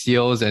Navy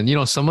SEALs,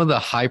 and some of the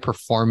high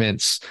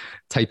performance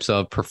types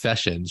of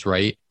professions,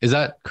 right? Is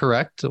that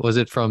correct? Was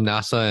it from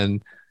NASA?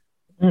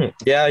 And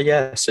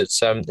yes,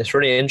 it's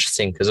really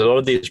interesting because a lot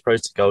of these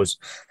protocols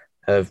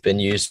have been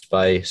used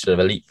by sort of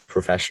elite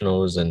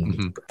professionals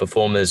and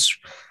performers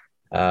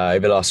over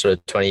the last sort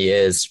of 20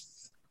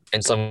 years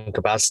in some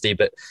capacity,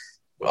 but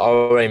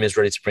our aim is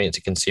really to bring it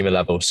to consumer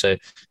level. So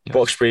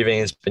box breathing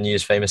has been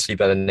used famously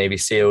by the Navy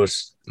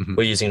SEALs.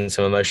 We're using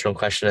some emotional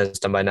questionnaires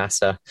done by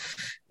NASA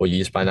or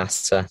used by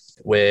NASA.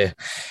 We're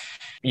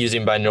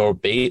using binaural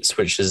beats,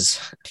 which is,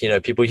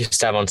 people used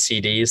to have on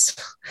CDs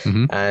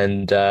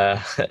and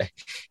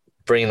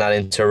bringing that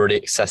into a really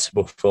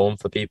accessible form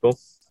for people.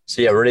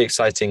 So yeah, really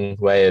exciting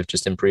way of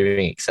just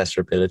improving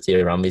accessibility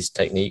around these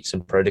techniques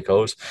and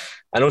protocols,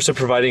 and also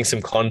providing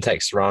some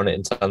context around it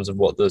in terms of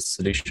what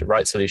the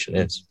right solution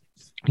is.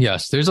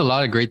 Yes, there's a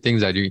lot of great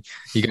things that you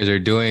guys are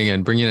doing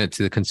and bringing it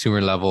to the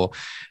consumer level.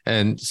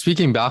 And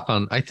speaking back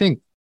on, I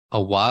think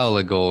a while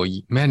ago,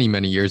 many,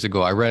 many years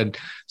ago, I read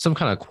some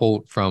kind of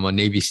quote from a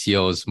Navy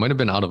SEALs, might have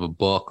been out of a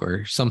book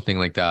or something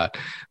like that.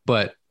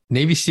 But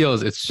Navy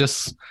SEALs, it's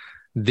just,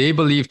 they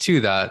believe too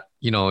that,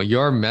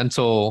 your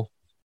mental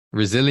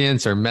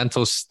resilience or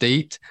mental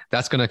state,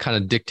 that's going to kind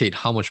of dictate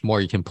how much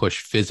more you can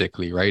push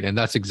physically, right? And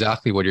that's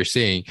exactly what you're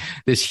saying.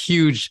 This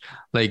huge,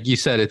 like you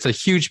said, it's a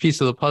huge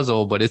piece of the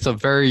puzzle, but it's a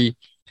very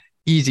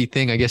easy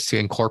thing, I guess, to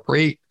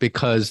incorporate,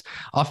 because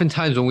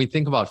oftentimes when we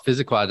think about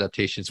physical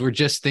adaptations, we're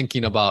just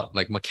thinking about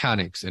like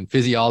mechanics and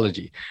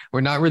physiology.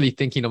 We're not really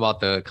thinking about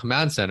the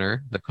command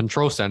center, the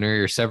control center,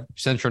 your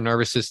central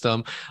nervous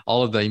system,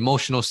 all of the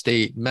emotional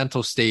state,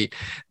 mental state.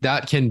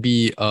 That can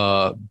be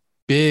a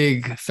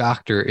big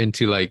factor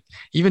into like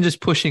even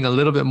just pushing a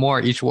little bit more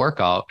each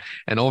workout.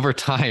 And over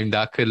time,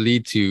 that could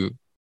lead to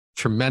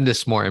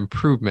tremendous more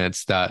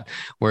improvements that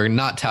we're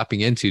not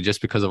tapping into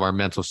just because of our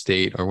mental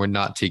state, or we're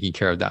not taking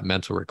care of that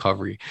mental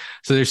recovery.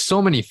 So there's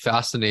so many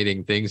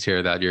fascinating things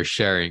here that you're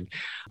sharing.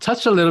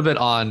 Touch a little bit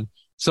on,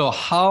 so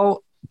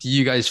how do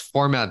you guys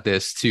format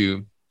this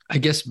to, I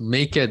guess,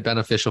 make it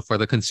beneficial for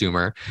the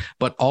consumer,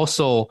 but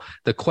also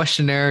the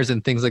questionnaires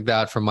and things like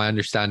that, from my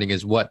understanding,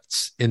 is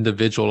what's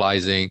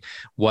individualizing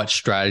what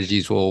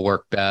strategies will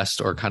work best,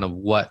 or kind of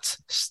what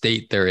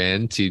state they're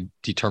in to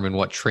determine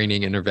what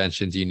training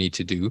interventions you need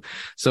to do.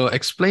 So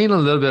explain a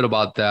little bit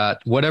about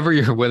that, whatever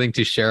you're willing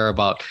to share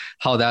about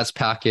how that's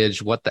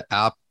packaged, what the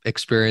app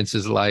experience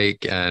is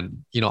like,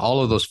 and, you know,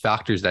 all of those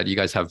factors that you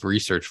guys have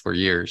researched for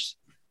years.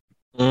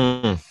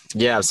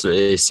 Yeah,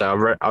 absolutely.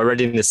 So our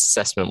readiness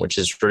assessment, which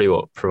is really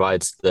what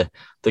provides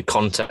the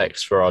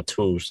context for our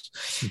tools,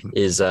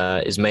 is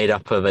made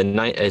up of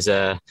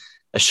a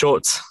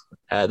short.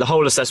 The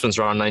whole assessment's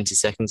around 90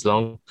 seconds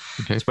long.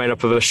 Okay. It's made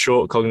up of a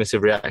short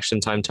cognitive reaction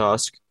time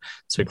task.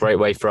 It's a great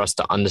way for us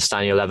to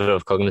understand your level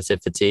of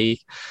cognitive fatigue,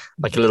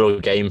 like a little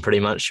game. Pretty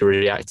much, you're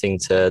reacting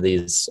to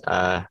these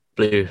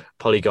blue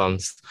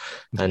polygons,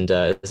 and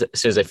as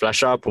soon as they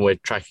flash up, and we're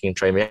tracking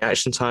train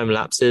reaction time,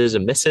 lapses,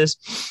 and misses.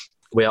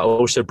 We are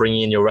also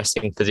bringing in your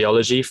resting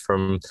physiology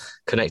from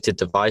connected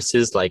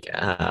devices like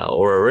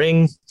Oura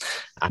Ring,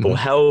 Apple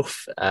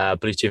Health,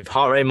 Bluetooth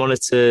heart rate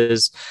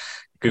monitors,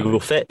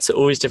 Google Fit, so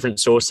all these different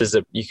sources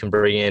that you can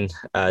bring in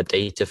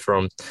data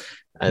from.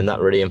 And that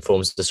really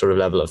informs the sort of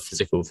level of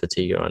physical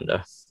fatigue you're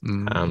under,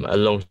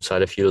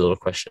 alongside a few little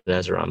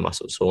questionnaires around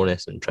muscle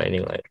soreness and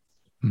training load.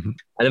 And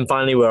then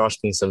finally, we're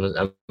asking some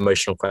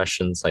emotional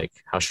questions like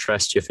how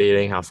stressed you're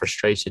feeling, how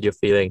frustrated you're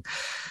feeling,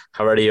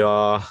 how ready you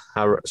are,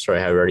 how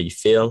ready you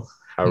feel,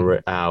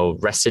 how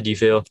rested you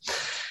feel.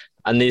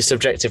 And these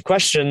subjective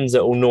questions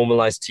that all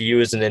normalize to you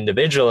as an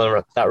individual,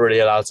 and that really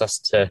allows us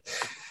to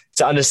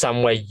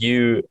understand where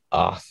you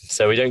are.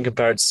 So we don't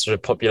compare it to sort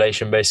of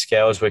population-based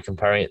scales, we're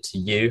comparing it to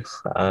you,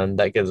 and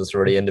that gives us a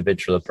really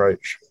individual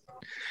approach.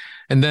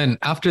 And then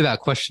after that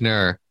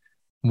questionnaire,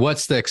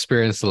 what's the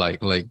experience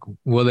like? Like,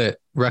 will it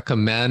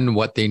recommend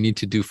what they need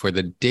to do for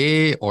the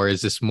day? Or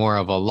is this more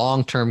of a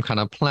long-term kind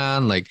of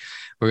plan? Like,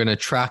 we're going to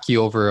track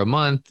you over a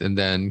month and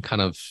then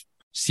kind of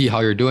see how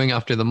you're doing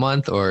after the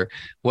month? Or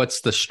what's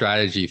the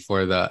strategy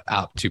for the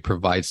app to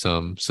provide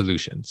some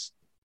solutions?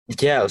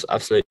 Yeah,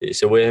 absolutely.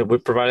 So we're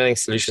providing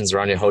solutions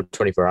around your whole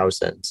 24 hours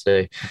then.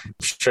 So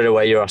straight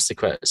away you're asked the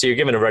question. So you're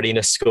given a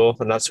readiness score,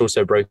 and that's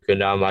also broken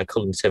down by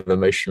cognitive,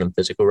 emotional, and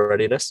physical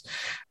readiness.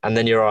 And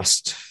then you're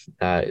asked,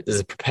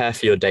 there's a prepare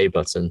for your day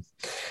button.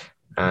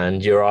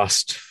 And you're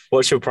asked,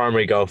 what's your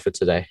primary goal for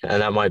today?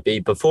 And that might be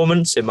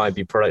performance, it might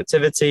be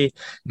productivity,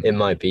 it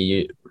might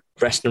be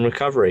rest and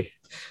recovery.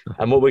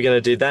 And what we're going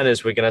to do then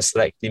is we're going to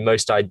select the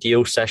most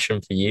ideal session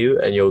for you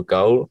and your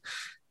goal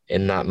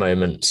in that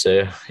moment.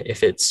 So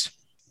if it's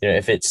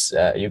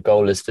your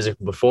goal is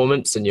physical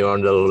performance and you're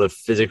under a lot of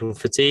physical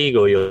fatigue,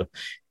 or you're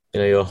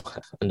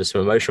under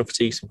some emotional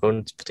fatigue, some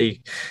cognitive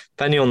fatigue,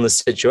 depending on the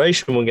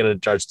situation, we're going to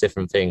judge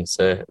different things.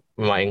 So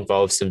we might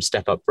involve some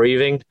step up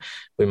breathing,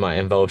 we might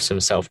involve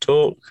some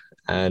self-talk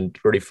and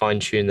really fine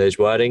tune those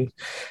wording.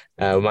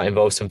 We might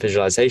involve some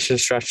visualization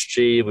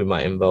strategy. We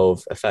might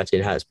involve a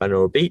 13 hertz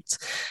binaural beat.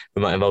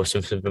 We might involve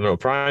some subliminal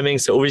priming.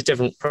 So all these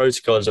different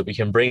protocols that we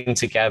can bring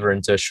together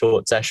into a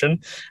short session.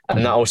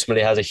 And that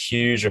ultimately has a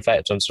huge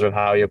effect on sort of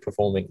how you're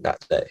performing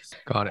that day.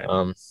 Got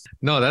it.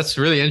 No, that's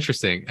really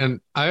interesting. And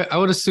I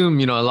would assume,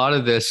 a lot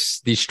of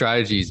these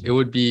strategies, it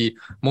would be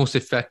most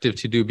effective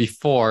to do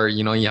before,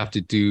 you have to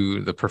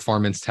do the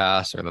performance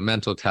task or the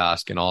mental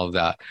task and all of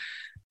that.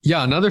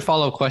 Yeah. Another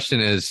follow-up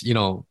question is,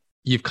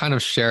 you've kind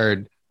of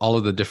shared all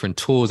of the different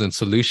tools and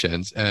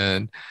solutions.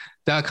 And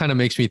that kind of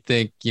makes me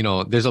think,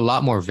 there's a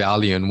lot more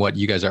value in what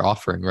you guys are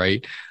offering,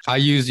 right? I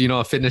use,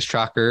 a fitness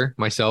tracker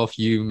myself.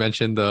 You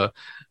mentioned the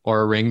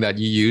Oura Ring that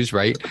you use,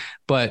 right?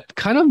 But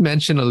kind of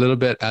mention a little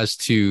bit as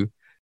to,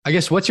 I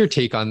guess, what's your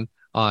take on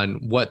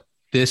what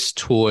this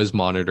tool is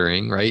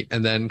monitoring, right?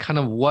 And then kind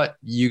of what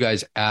you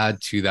guys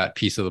add to that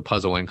piece of the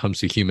puzzle when it comes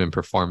to human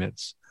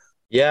performance.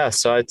 Yeah,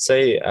 so I'd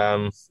say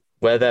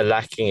where they're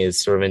lacking is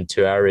sort of in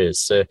two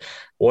areas. So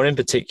one in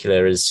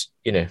particular is,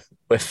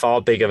 we're far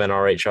bigger than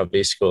our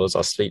HRV scores,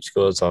 our sleep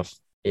scores, our,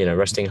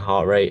 resting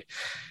heart rate.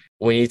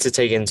 We need to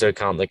take into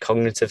account the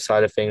cognitive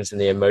side of things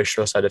and the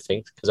emotional side of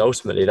things, because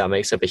ultimately that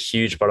makes up a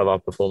huge part of our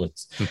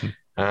performance.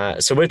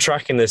 So we're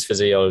tracking those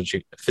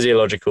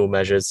physiological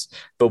measures,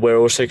 but we're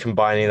also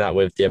combining that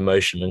with the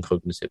emotion and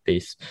cognitive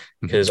piece,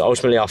 because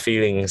ultimately our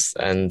feelings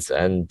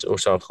and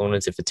also our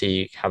cognitive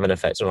fatigue have an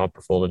effect on our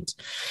performance.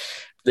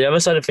 The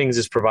other side of things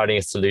is providing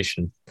a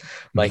solution.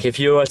 Like if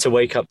you were to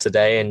wake up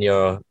today and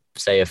you're,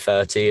 say, a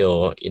 30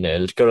 or,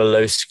 got a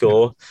low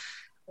score,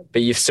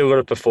 but you've still got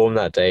to perform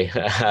that day.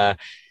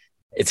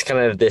 It's kind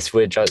of this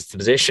weird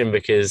juxtaposition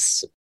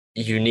because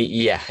you're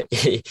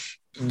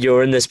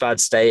in this bad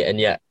state and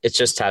yet it's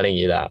just telling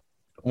you that.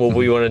 What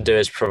we want to do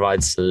is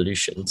provide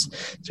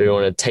solutions. So we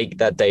want to take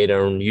that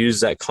data and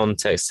use that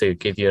context to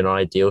give you an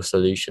ideal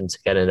solution to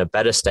get in a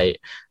better state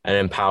and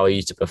empower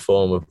you to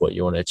perform with what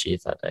you want to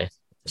achieve that day.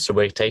 So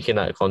we're taking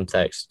that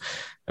context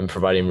and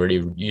providing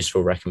really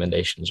useful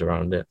recommendations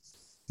around it.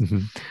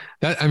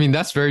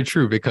 That's very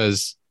true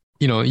because,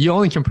 you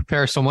only can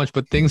prepare so much,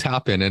 but things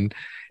happen. And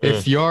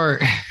if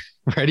your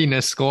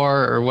readiness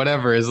score or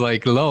whatever is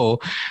like low,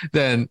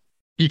 then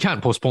you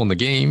can't postpone the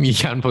game. You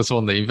can't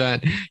postpone the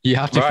event. You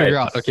have to figure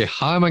out, okay,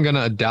 how am I going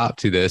to adapt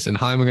to this? And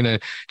how am I going to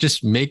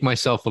just make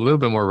myself a little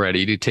bit more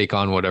ready to take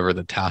on whatever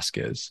the task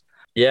is?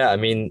 Yeah,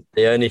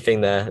 the only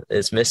thing there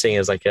is missing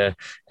is like a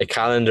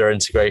calendar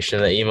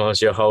integration that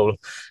emails your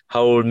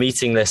whole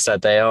meeting list that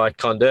day. Oh, I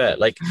can't do it.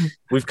 Like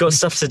we've got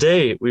stuff to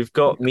do. We've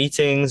got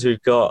meetings,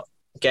 we've got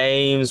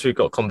games, we've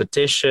got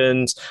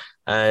competitions,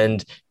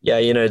 and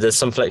there's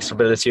some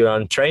flexibility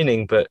around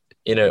training, but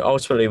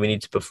ultimately we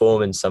need to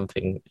perform in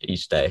something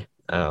each day.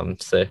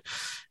 So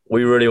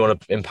we really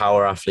want to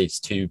empower athletes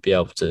to be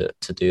able to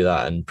do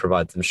that and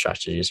provide them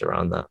strategies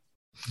around that.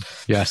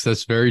 Yes,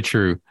 that's very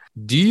true.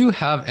 Do you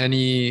have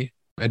any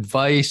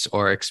advice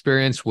or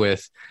experience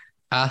with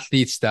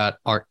athletes that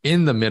are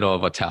in the middle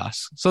of a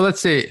task? So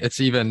let's say it's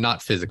even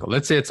not physical.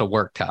 Let's say it's a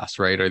work task,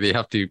 right? Or they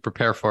have to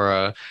prepare for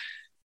a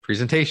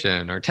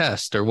presentation or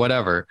test or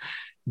whatever.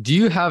 Do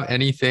you have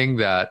any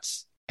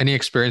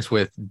experience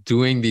with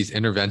doing these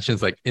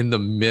interventions like in the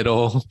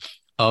middle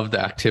of the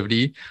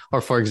activity? Or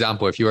for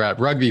example, if you were at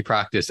rugby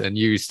practice and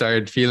you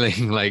started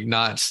feeling like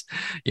not,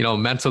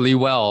 mentally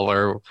well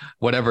or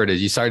whatever it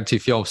is, you started to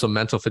feel some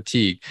mental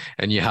fatigue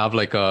and you have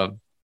like a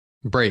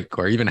break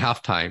or even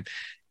halftime.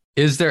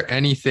 Is there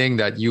anything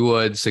that you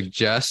would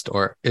suggest,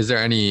 or is there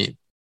any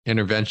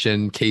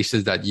intervention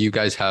cases that you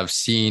guys have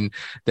seen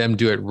them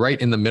do it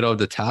right in the middle of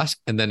the task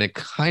and then it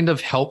kind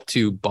of helped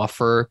to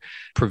buffer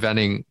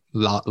preventing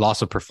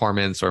loss of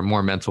performance or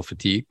more mental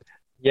fatigue?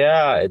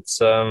 Yeah, it's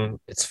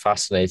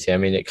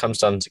fascinating. It comes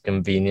down to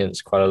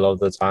convenience quite a lot of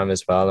the time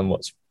as well and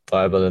what's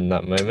viable in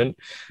that moment.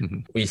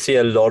 We see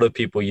a lot of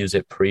people use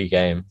it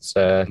pre-game.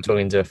 So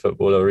talking to a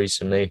footballer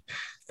recently,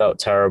 felt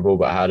terrible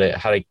but had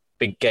a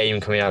big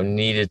game coming out,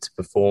 needed to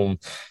perform,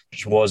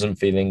 just wasn't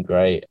feeling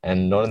great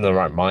and not in the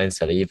right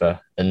mindset either,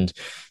 and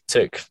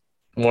took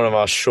one of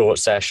our short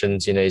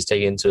sessions, he's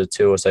taken to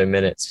 2 or so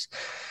minutes,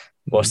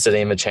 was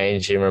sitting in the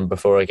changing room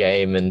before a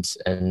game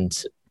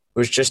and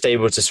was just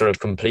able to sort of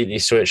completely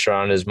switch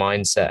around his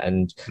mindset.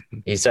 And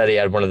he said he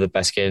had one of the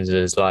best games of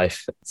his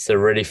life. It's a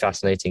really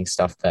fascinating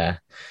stuff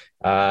there.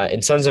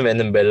 In terms of in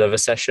the middle of a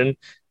session,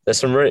 there's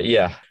some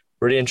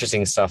really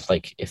interesting stuff.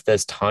 Like if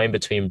there's time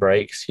between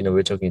breaks,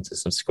 we're talking to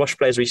some squash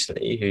players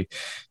recently who,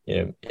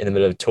 in the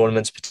middle of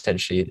tournaments,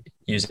 potentially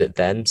use it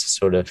then to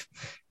sort of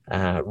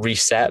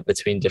reset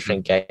between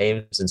different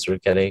games and sort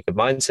of getting a good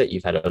mindset.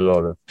 You've had a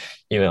lot of,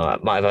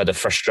 might have had a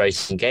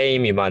frustrating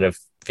game. You might have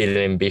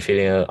be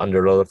feeling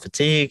under a lot of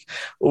fatigue,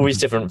 all these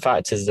different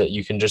factors that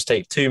you can just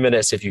take 2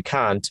 minutes if you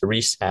can to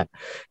reset,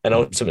 and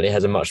ultimately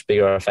has a much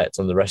bigger effect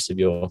on the rest of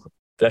your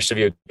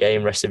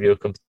game, rest of your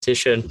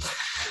competition,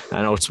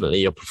 and ultimately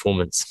your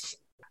performance.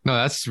 No,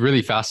 that's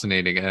really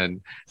fascinating.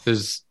 And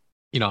there's,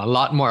 a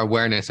lot more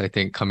awareness, I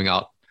think, coming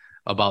out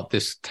about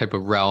this type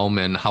of realm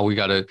and how we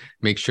got to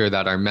make sure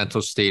that our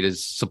mental state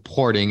is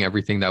supporting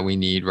everything that we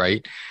need,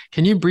 right?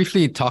 Can you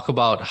briefly talk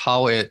about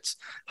how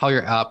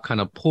your app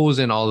kind of pulls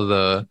in all of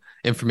the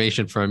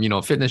information from,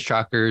 fitness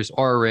trackers,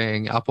 Oura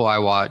Ring, Apple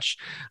iWatch,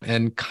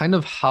 and kind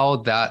of how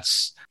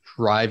that's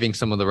driving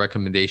some of the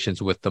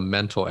recommendations with the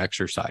mental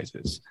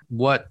exercises?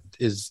 What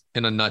is,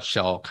 in a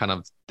nutshell, kind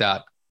of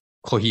that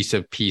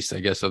cohesive piece, I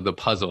guess, of the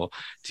puzzle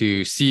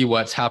to see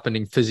what's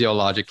happening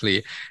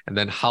physiologically and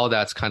then how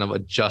that's kind of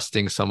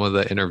adjusting some of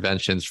the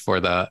interventions for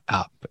the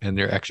app and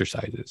their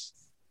exercises?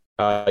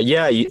 Are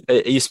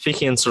you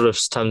speaking in sort of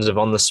terms of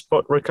on the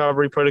spot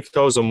recovery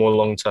protocols or more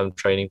long-term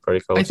training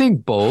protocols? I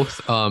think both,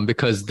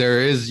 because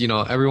there is,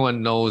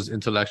 everyone knows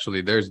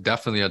intellectually there's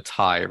definitely a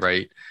tie,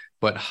 right?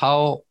 But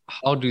how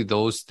do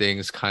those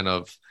things kind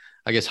of,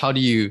 I guess, how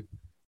do you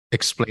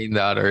explain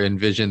that or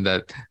envision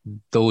that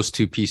those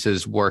two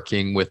pieces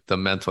working with the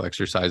mental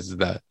exercises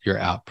that your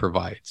app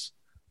provides?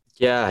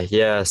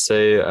 Yeah.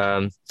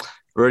 So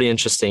really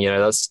interesting.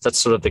 That's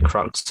sort of the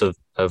crux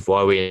of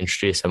why we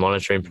introduce a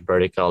monitoring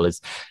protocol is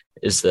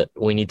that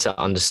we need to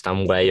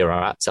understand where you're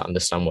at to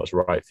understand what's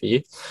right for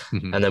you.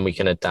 And then we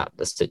can adapt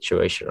the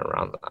situation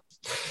around that.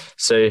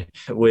 So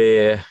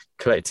we're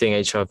collecting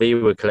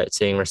HRV, we're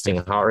collecting resting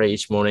heart rate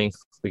each morning.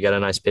 We get a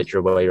nice picture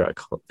of where you're at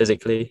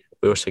physically.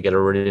 we also get a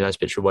really nice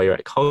picture of where you're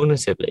at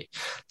cognitively.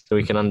 So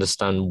we can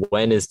understand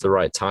when is the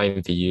right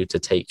time for you to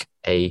take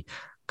a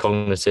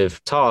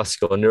cognitive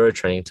task or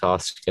neurotraining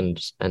task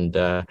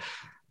and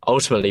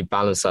ultimately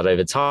balance that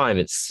over time.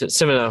 It's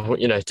similar,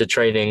 to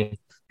training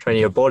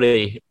your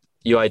body.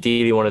 You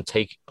ideally want to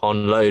take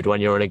on load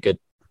when you're in a good,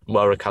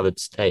 well-recovered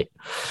state.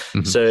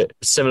 Mm-hmm. So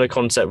similar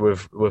concept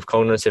with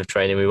cognitive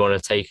training. We want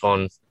to take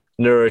on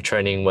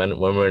neurotraining when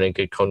we're in a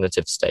good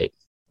cognitive state.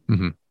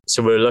 Mm-hmm.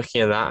 So we're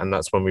looking at that, and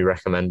that's when we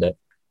recommend it.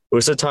 We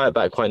also tie it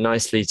back quite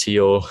nicely to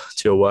your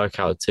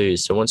workout too.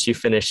 So once you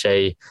finish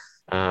a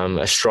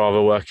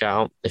Strava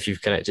workout, if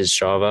you've connected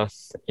Strava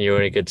and you're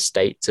in a good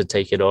state to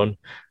take it on,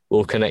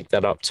 we'll connect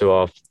that up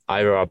to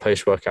either our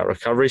post-workout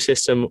recovery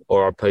system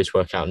or our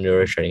post-workout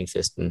neurotraining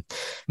system.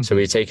 Mm-hmm. So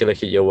we take a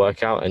look at your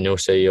workout and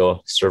also your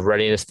sort of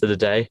readiness for the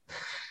day,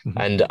 mm-hmm.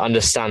 and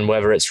understand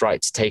whether it's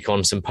right to take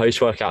on some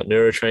post-workout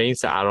neurotraining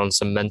to add on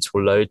some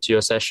mental load to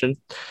your session,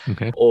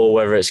 okay. or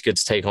whether it's good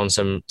to take on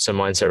some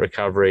mindset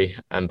recovery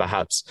and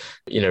perhaps,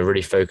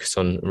 really focus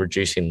on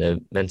reducing the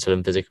mental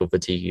and physical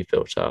fatigue you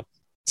built up.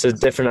 So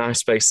different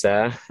aspects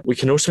there. We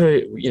can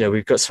also,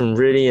 we've got some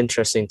really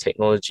interesting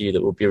technology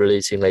that we'll be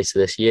releasing later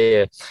this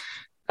year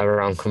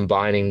around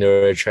combining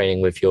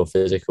neurotraining with your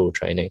physical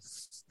training.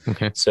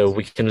 Okay. So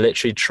we can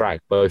literally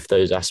track both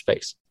those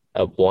aspects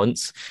at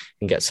once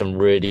and get some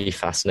really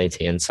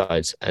fascinating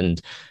insights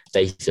and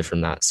data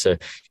from that. So,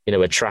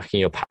 we're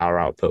tracking your power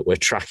output, we're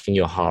tracking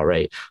your heart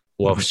rate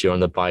whilst mm-hmm. you're on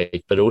the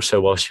bike, but also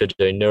whilst you're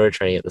doing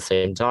neurotraining at the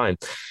same time.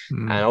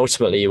 Mm-hmm. And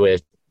ultimately we're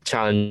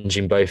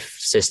challenging both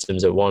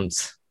systems at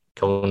once,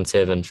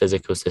 cognitive and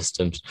physical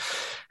systems.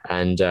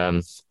 And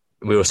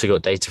we also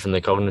got data from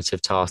the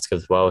cognitive task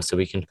as well. So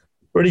we can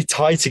really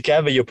tie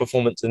together your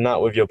performance in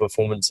that with your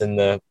performance in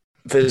the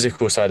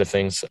physical side of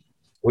things.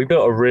 We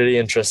built a really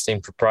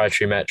interesting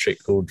proprietary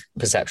metric called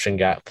perception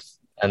gap.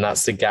 And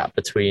that's the gap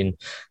between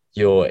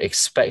your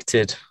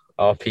expected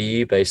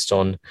RPE based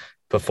on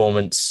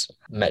performance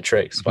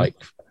metrics mm-hmm. like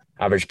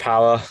average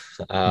power,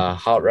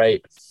 heart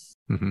rate,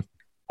 mm-hmm.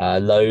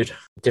 Load,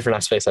 different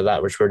aspects like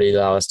that, which really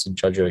allow us to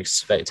judge your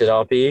expected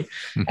RPE.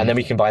 Mm-hmm. And then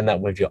we combine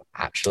that with your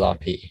actual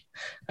RPE.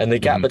 And the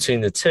gap mm-hmm. between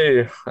the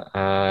two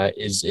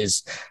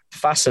is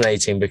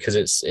fascinating because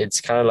it's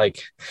kind of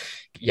like,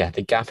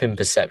 the gap in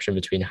perception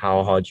between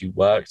how hard you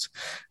worked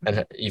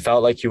and you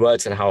felt like you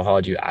worked and how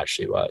hard you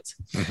actually worked.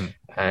 Mm-hmm.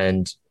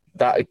 And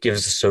that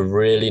gives us a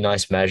really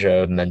nice measure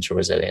of mental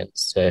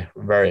resilience. So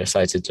we're very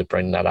excited to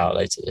bring that out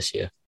later this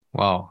year.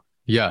 Wow.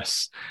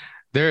 Yes.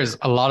 There's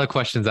a lot of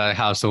questions that I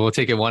have, so we'll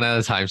take it one at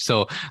a time.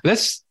 So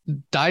let's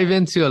dive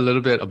into a little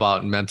bit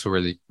about mental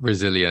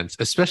resilience,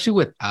 especially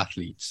with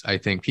athletes. I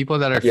think people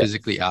that are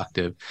physically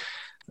active,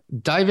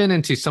 dive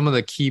into some of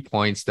the key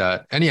points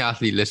that any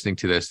athlete listening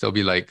to this, they'll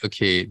be like,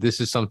 okay, this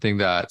is something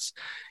that's,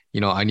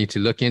 I need to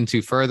look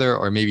into further,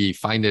 or maybe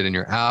find it in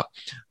your app.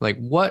 Like,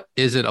 what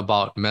is it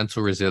about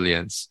mental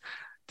resilience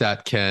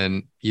that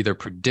can either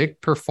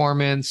predict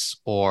performance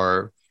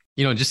or,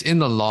 just in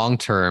the long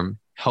term,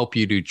 help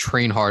you to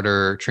train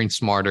harder, train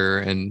smarter,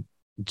 and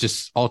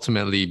just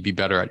ultimately be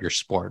better at your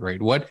sport,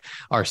 right? What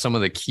are some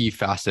of the key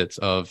facets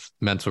of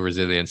mental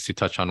resilience to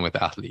touch on with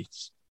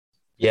athletes?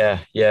 Yeah.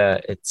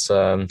 It's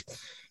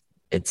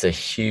a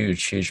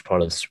huge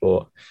part of the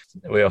sport.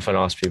 We often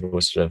ask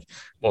people sort of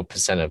what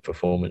percent of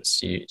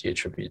performance do you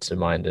attribute to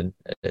mind, and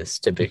it's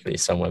typically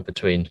somewhere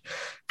between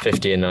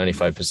 50 and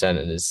 95%,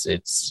 and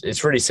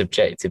it's really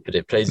subjective, but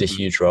it plays a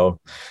huge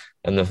role.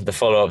 And the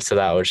follow-up to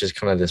that, which is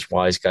kind of this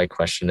wise guy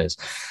question, is,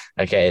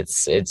 okay,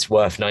 it's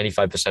worth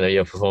 95% of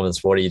your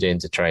performance. What are you doing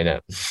to train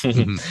it?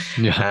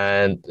 Mm-hmm. Yeah.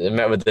 And it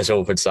met with this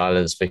awkward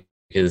silence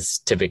because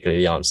typically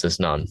the answer is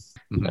none.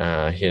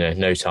 Mm-hmm.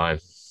 No time.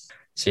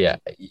 So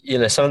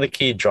some of the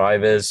key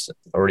drivers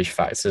are really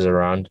factors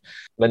around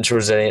mental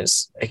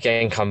resilience.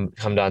 Again, come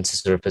down to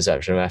sort of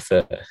perception of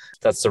effort.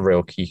 That's the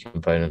real key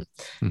component.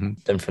 Mm-hmm.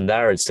 Then from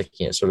there, it's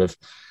looking at sort of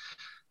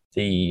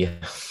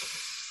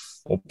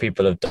what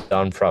people have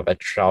done throughout their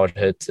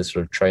childhood to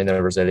sort of train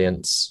their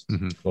resilience,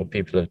 mm-hmm. what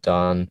people have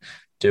done,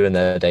 do in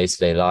their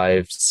day-to-day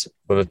lives,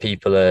 whether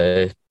people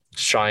are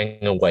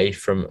shying away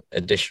from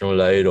additional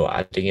load or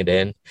adding it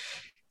in,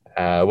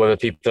 whether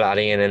people are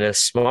adding it in a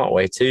smart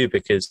way too,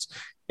 because,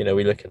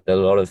 we look at a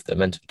lot of the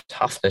mental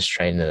toughness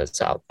training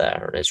that's out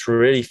there, and it's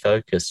really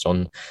focused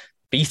on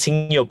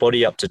beating your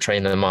body up to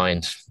train the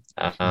mind.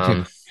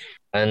 And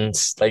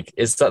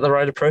is that the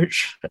right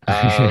approach?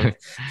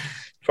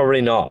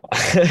 Probably not.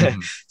 Mm-hmm.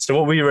 So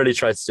what we really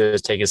try to do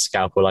is take a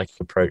scalpel-like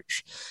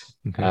approach.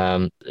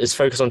 Okay. Is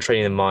focus on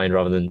training the mind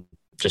rather than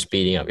just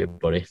beating up your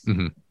body.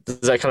 Mm-hmm. Does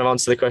that kind of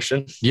answer the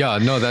question? Yeah,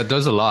 no, that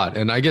does a lot.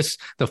 And I guess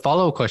the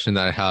follow-up question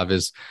that I have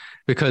is,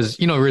 because,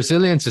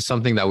 resilience is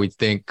something that we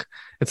think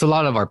it's a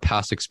lot of our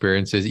past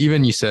experiences.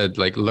 Even you said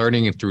like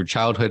learning through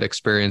childhood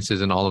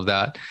experiences and all of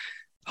that.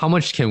 How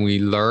much can we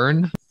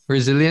learn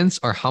resilience,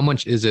 or how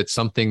much is it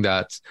something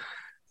that's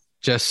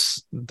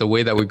just the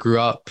way that we grew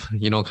up,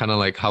 kind of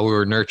like how we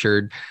were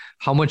nurtured?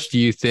 How much do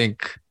you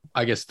think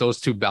I guess those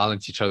two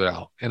balance each other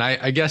out. And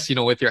I guess,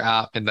 with your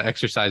app and the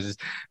exercises,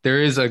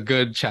 there is a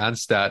good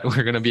chance that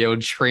we're going to be able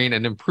to train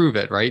and improve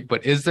it, right?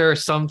 But is there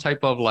some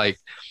type of like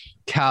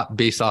cap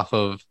based off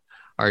of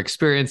our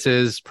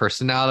experiences,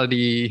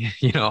 personality,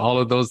 all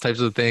of those types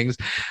of things?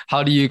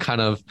 How do you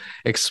kind of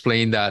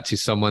explain that to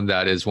someone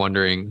that is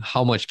wondering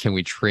how much can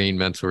we train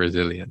mental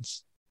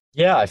resilience?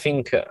 Yeah, I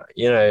think,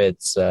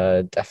 it's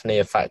definitely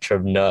a factor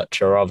of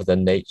nurture rather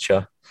than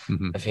nature.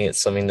 Mm-hmm. I think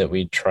it's something that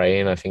we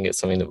train. I think it's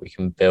something that we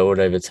can build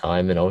over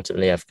time and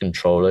ultimately have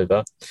control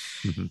over.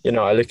 Mm-hmm.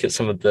 I look at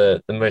some of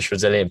the most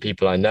resilient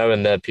people I know,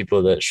 and they're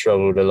people that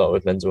struggled a lot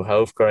with mental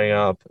health growing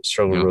up,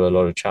 struggled Yeah. with a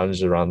lot of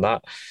challenges around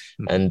that.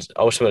 Mm-hmm. And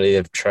ultimately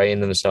they've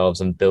trained themselves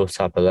and built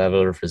up a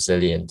level of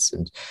resilience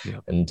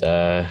Yeah. and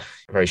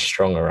very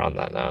strong around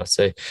that now.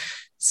 So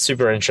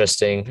super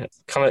interesting.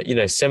 Kind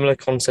of, similar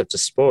concept to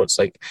sports.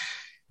 Like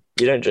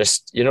you're not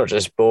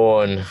just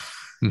born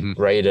Mm-hmm.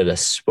 great at a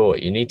sport.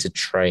 You need to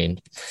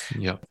train.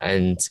 Yeah.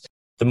 And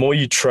the more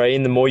you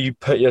train, the more you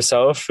put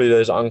yourself through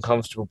those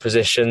uncomfortable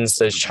positions,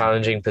 those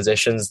challenging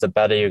positions, the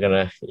better you're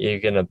gonna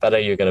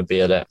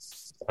be at it.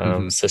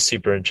 Mm-hmm. So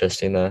super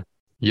interesting there.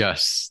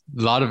 Yes,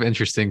 a lot of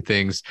interesting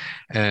things.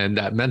 And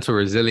that mental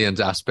resilience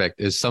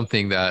aspect is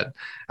something that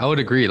I would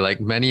agree,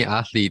 like many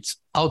athletes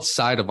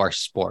outside of our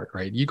sport,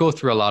 right? You go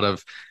through a lot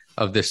of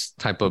this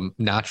type of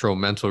natural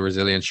mental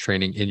resilience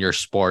training in your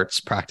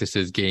sports,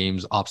 practices,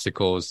 games,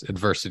 obstacles,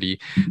 adversity.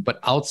 But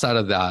outside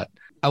of that,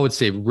 I would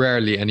say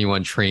rarely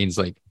anyone trains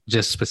like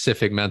just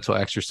specific mental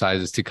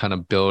exercises to kind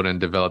of build and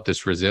develop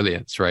this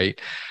resilience, right?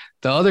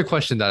 The other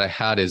question that I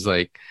had is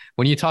like,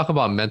 when you talk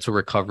about mental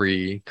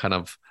recovery, kind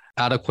of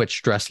adequate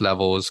stress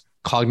levels,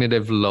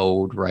 cognitive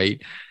load,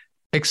 right?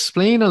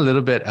 Explain a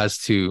little bit as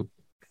to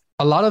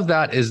a lot of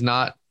that is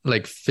not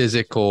like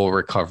physical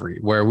recovery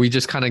where we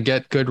just kind of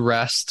get good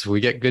rest, we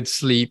get good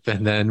sleep,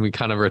 and then we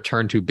kind of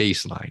return to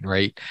baseline,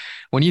 right?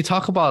 When you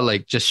talk about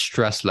like just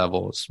stress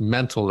levels,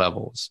 mental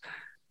levels,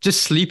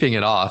 just sleeping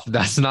it off,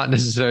 that's not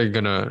necessarily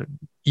going to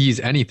ease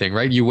anything,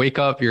 right? You wake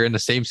up, you're in the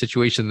same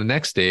situation the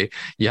next day,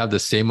 you have the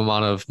same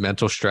amount of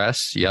mental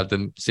stress, you have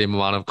the same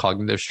amount of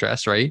cognitive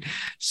stress, right?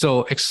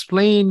 So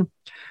explain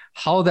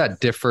how that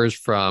differs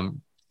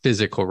from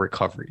physical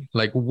recovery.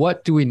 Like,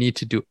 what do we need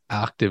to do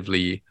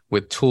actively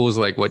with tools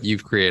like what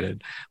you've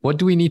created? What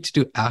do we need to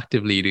do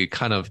actively to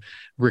kind of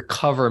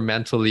recover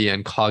mentally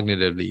and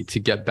cognitively to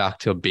get back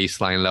to a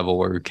baseline level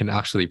where we can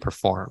actually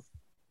perform?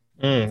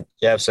 Yeah,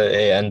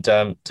 absolutely. And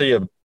to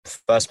your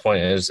first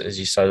point is, as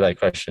you started that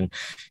question,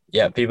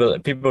 yeah,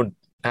 people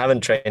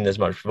haven't trained as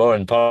much before,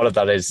 and part of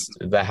that is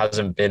there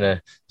hasn't been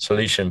a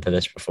solution for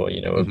this before.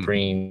 We're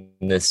bringing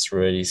this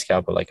really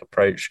scalpel-like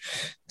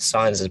approach.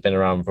 Science has been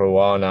around for a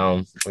while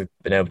now. We've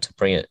been able to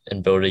bring it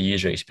and build a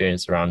user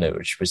experience around it,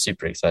 which we're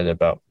super excited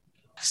about.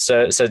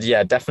 So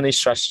yeah, definitely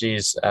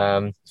strategies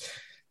around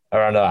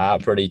our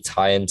app really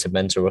tie into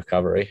mental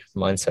recovery,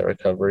 mindset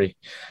recovery.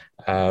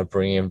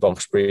 Bringing in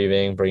box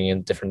breathing, bringing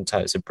in different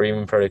types of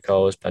breathing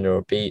protocols,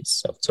 binaural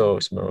beats,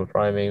 self-talk, binaural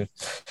priming.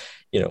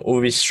 All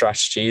these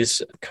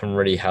strategies can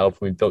really help.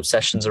 We built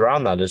sessions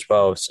around that as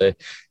well. So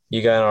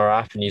you go in our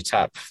app and you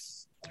tap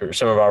through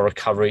some of our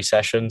recovery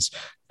sessions.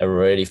 They're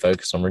really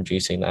focused on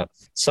reducing that.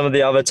 Some of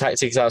the other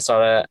tactics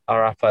outside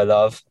our app I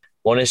love.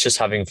 One is just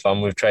having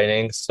fun with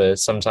training. So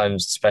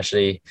sometimes,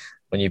 especially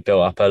when you've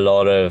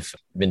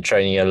been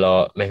training a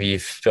lot, maybe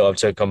you've built up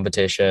to a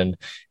competition,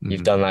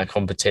 you've done that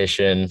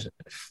competition,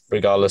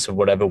 regardless of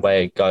whatever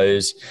way it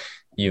goes,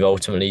 you've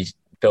ultimately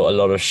built a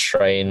lot of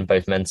strain,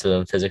 both mental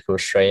and physical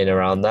strain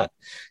around that.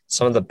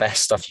 Some of the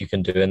best stuff you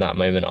can do in that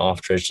moment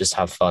after is just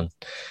have fun.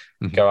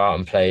 Go out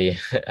and play,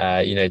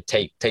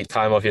 take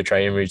time off your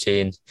training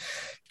routine,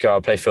 go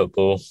out, play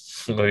football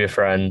with your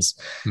friends,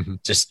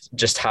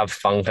 just have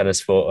fun kind of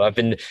sport.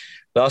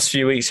 Last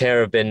few weeks here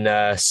have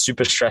been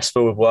super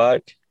stressful with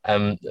work.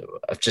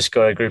 I've just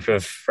got a group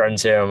of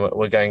friends here and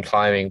we're going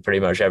climbing pretty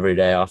much every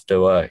day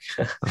after work.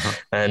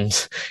 And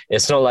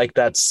it's not like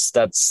that's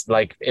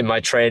like in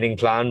my training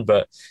plan,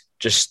 but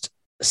just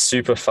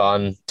super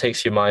fun,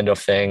 takes your mind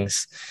off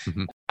things,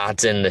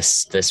 adds in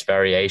this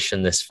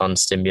variation, this fun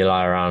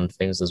stimuli around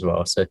things as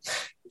well. So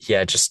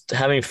yeah, just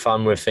having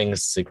fun with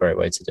things is a great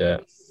way to do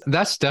it.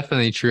 That's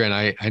definitely true. And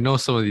I know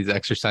some of these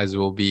exercises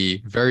will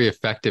be very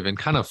effective in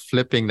kind of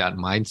flipping that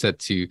mindset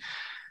to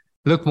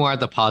look more at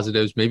the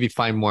positives, maybe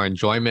find more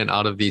enjoyment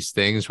out of these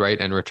things, right?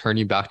 And return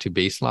you back to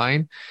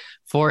baseline.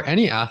 For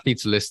any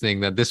athletes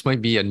listening, that this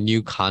might be a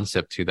new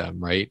concept to them,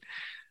 right?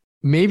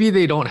 Maybe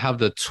they don't have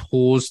the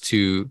tools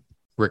to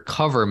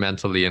recover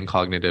mentally and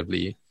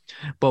cognitively,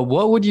 but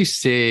what would you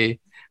say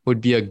would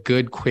be a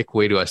good, quick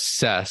way to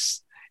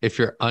assess if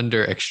you're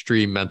under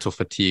extreme mental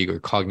fatigue or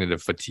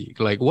cognitive fatigue?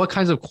 Like, what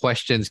kinds of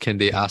questions can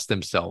they ask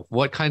themselves?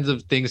 What kinds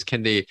of things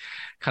can they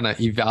kind of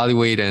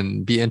evaluate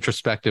and be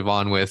introspective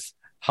on with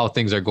how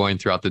things are going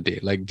throughout the day?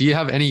 Like, do you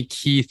have any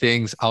key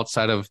things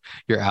outside of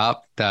your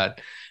app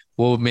that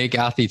will make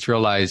athletes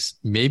realize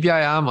maybe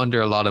I am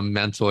under a lot of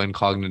mental and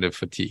cognitive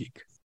fatigue?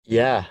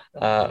 Yeah,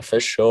 for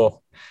sure.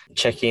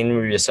 checking in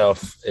with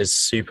yourself is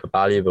super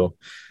valuable.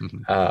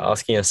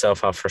 Asking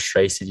yourself how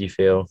frustrated you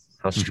feel,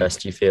 how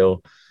stressed you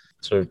feel,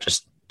 sort of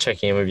just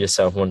checking in with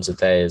yourself once a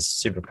day is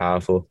super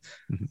powerful.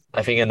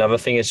 I think another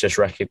thing is just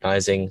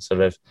recognizing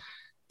sort of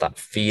that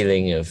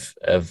feeling of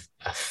a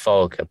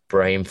fog, a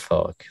brain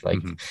fog, like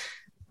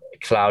a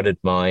clouded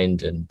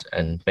mind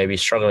and maybe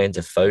struggling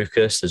to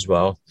focus as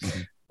well.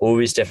 All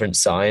these different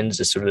signs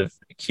are sort of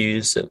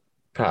cues that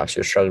perhaps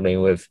you're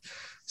struggling with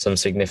some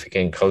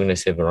significant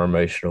cognitive or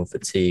emotional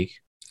fatigue.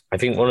 I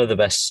think one of the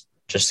best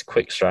just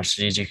quick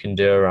strategies you can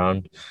do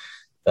around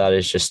that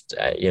is just,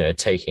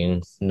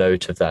 taking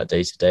note of that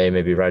day to day,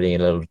 maybe writing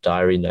a little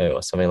diary note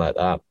or something like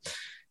that.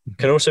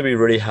 Can also be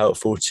really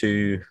helpful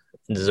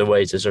as a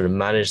way to sort of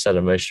manage that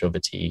emotional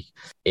fatigue,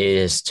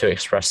 is to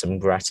express some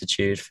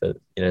gratitude for,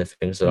 the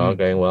things that are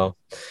going well.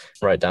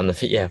 Write down the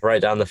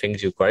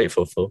things you're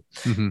grateful for,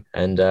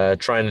 and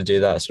trying to do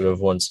that sort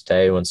of once a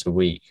day, once a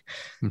week.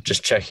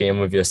 Just checking in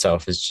with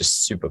yourself is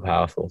just super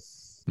powerful.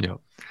 Yeah.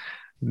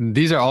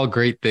 These are all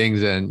great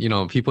things. And,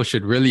 people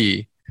should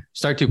really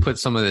start to put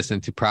some of this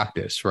into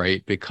practice,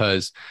 right?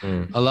 Because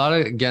a lot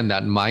of, again,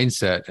 that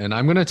mindset, and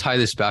I'm going to tie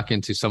this back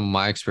into some of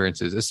my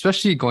experiences,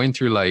 especially going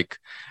through like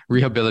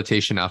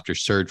rehabilitation after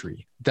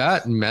surgery.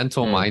 That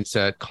mental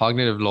mindset,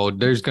 cognitive load,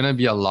 there's going to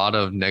be a lot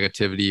of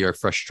negativity or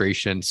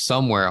frustration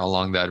somewhere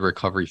along that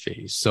recovery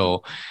phase.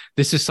 So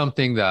this is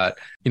something that,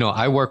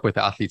 I work with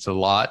athletes a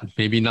lot,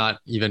 maybe not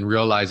even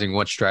realizing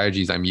what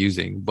strategies I'm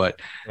using, but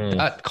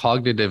that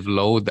cognitive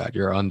load that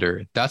you're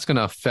under, that's going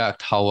to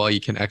affect how well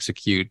you can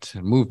execute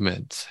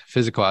movement,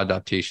 physical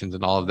adaptations,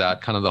 and all of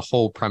that, kind of the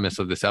whole premise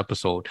of this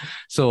episode.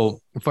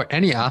 So for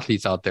any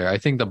athletes out there, I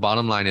think the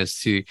bottom line is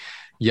to,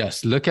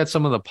 yes, look at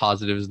some of the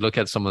positives, look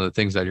at some of the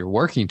things that you're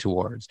working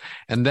towards.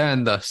 And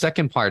then the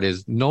second part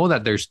is know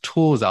that there's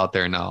tools out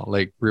there now,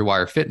 like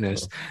Rewire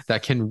Fitness,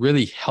 that can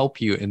really help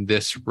you in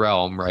this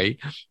realm, right?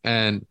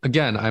 And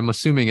again, I'm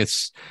assuming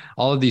it's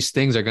all of these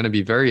things are going to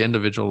be very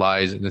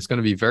individualized and it's going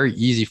to be very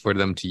easy for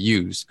them to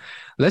use.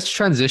 Let's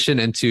transition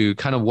into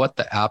kind of what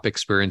the app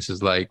experience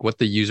is like, what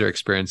the user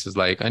experience is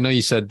like. I know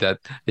you said that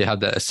they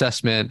have the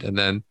assessment and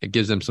then it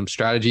gives them some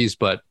strategies,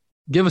 but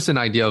give us an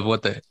idea of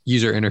what the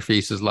user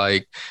interface is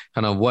like,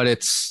 kind of what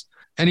it's,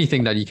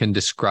 anything that you can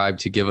describe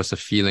to give us a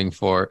feeling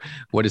for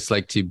what it's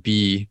like to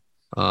be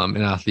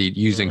an athlete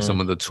using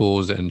some of the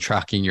tools and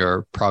tracking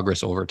your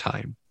progress over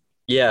time.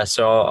 Yeah,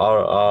 so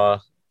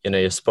our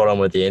you're spot on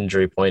with the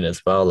injury point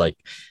as well. Like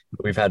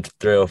we've had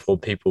 3 or 4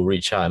 people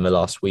reach out in the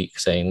last week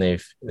saying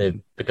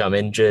they've become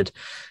injured,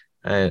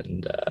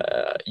 and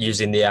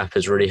using the app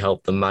has really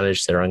helped them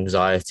manage their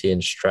anxiety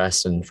and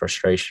stress and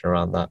frustration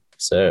around that.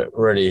 So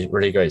really,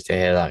 really great to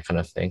hear that kind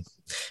of thing.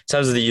 In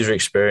terms of the user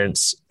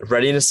experience,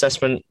 readiness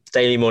assessment,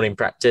 daily morning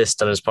practice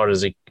done as part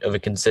of a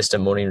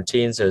consistent morning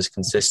routine. So as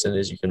consistent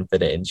as you can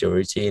fit it into your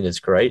routine is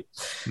great.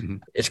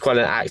 It's quite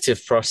an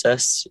active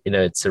process.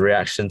 It's a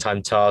reaction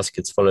time task.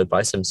 It's followed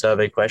by some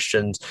survey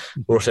questions.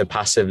 We're also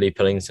passively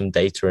pulling some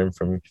data in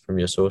from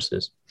your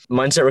sources.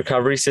 Mindset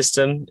recovery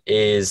system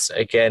is,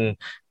 again,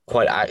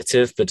 quite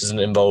active, but doesn't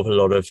involve a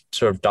lot of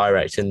sort of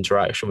direct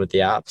interaction with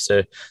the app.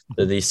 So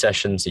there are these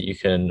sessions that you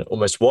can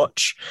almost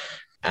watch,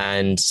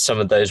 and some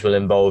of those will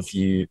involve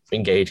you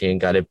engaging in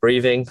guided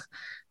breathing,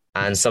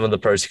 and some of the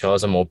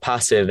protocols are more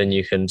passive and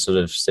you can sort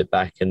of sit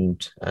back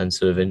and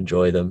sort of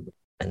enjoy them.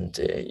 And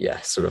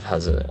sort of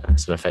has an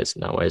effect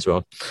in that way as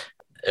well.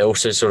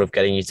 Also sort of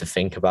getting you to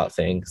think about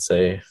things.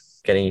 So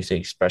getting you to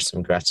express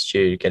some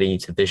gratitude, getting you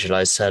to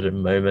visualize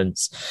certain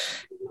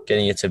moments,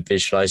 getting you to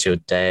visualize your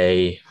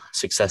day,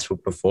 successful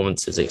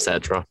performances,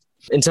 etc.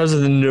 In terms of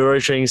the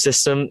neurotraining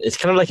system, it's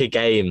kind of like a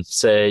game.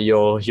 So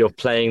you're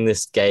playing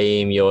this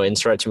game, you're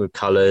interacting with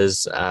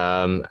colors.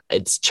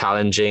 It's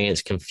challenging,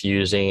 it's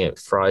confusing, it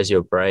fries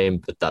your brain,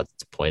 but that's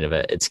the point of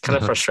it. It's kind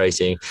of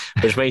frustrating,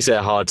 which makes it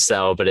a hard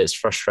sell, but it's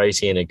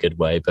frustrating in a good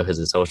way because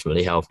it's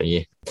ultimately helping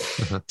you.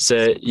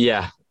 So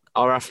yeah,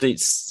 our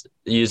athletes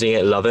using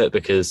it love it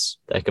because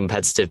they're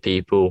competitive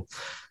people.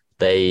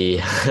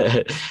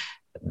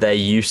 They're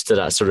used to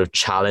that sort of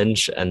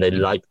challenge and they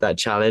like that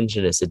challenge,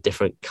 and it's a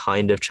different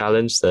kind of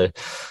challenge. So I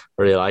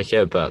really like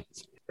it, but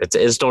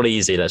it's not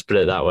easy. Let's put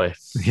it that way.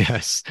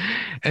 Yes.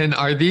 And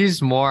are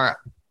these more,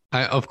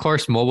 of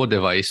course, mobile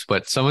device,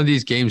 but some of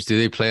these games, do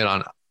they play it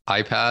on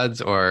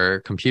iPads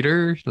or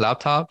computer,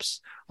 laptops,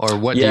 or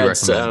what do you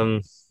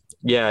recommend?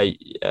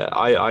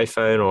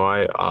 iPhone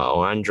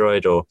or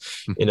Android or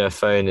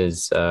phone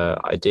is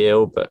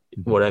ideal, but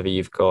whatever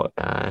you've got,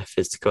 if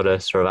it's got a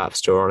sort of app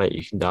store on it,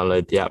 you can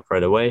download the app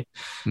right away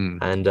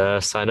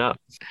and sign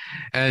up.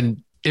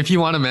 And if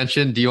you want to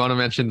mention, do you want to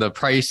mention the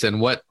price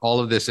and what all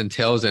of this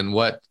entails and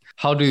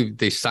how do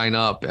they sign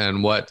up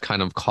and what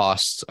kind of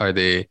costs are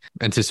they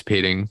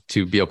anticipating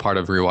to be a part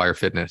of Rewire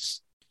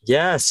Fitness?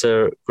 Yeah,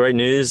 so great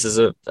news.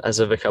 As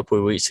of a couple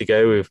of weeks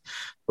ago, we've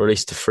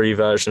released a free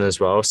version as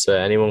well. So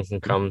anyone can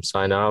come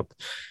sign up,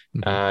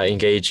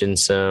 engage in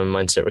some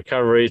mindset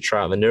recovery,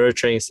 try out the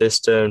neurotraining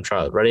system, try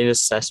out the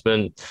readiness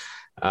assessment.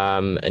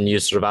 and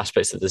use sort of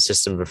aspects of the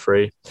system for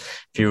free.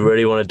 If you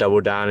really want to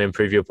double down and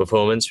improve your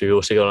performance, we've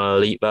also got an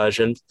elite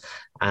version.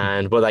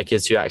 And what that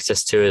gives you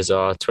access to is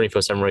our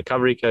 24/7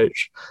 recovery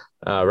coach,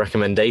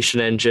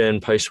 recommendation engine,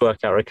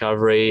 post-workout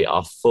recovery,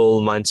 our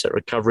full mindset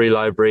recovery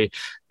library,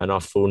 and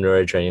our full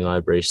neurotraining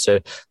library. So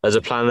there's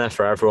a plan there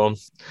for everyone.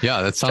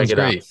 Yeah, that sounds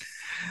great.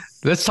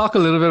 Let's talk a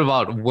little bit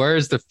about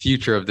where's the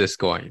future of this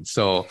going.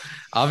 So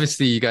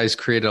obviously you guys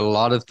created a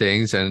lot of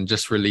things and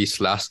just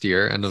released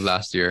end of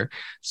last year.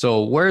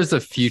 So where's the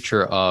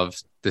future of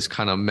this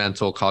kind of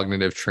mental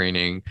cognitive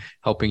training,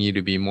 helping you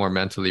to be more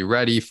mentally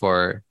ready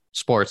for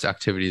sports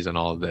activities and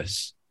all of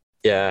this?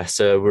 Yeah,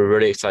 so we're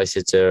really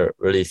excited to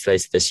release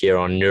later this year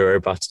on Neuro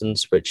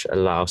Buttons, which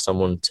allow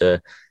someone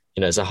to,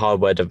 it's a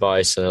hardware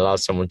device and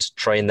allows someone to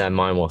train their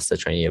mind whilst they're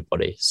training your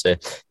body. So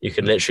you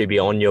can literally be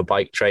on your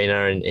bike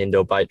trainer and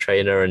indoor bike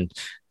trainer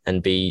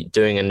and be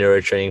doing a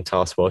neurotraining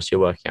task whilst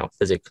you're working out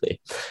physically.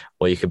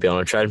 Or you could be on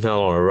a treadmill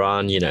or a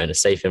run, in a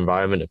safe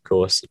environment, of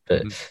course,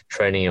 but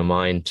training your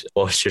mind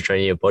whilst you're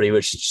training your body,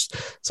 which is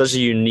just such a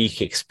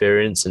unique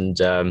experience.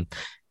 And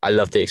I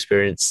love the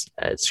experience.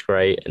 It's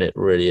great. And it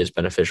really is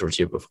beneficial to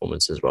your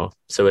performance as well.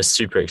 So we're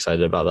super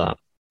excited about that.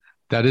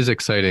 That is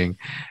exciting.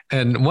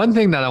 And one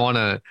thing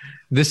that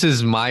this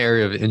is my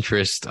area of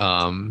interest,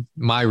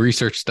 my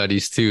research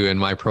studies too, in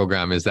my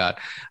program, is that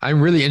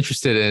I'm really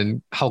interested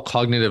in how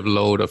cognitive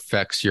load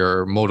affects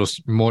your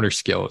motor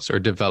skills or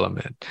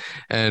development.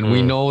 And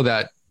we know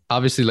that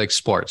obviously, like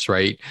sports,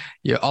 right?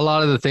 Yeah, a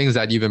lot of the things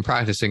that you've been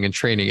practicing and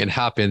training, it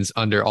happens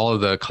under all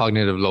of the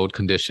cognitive load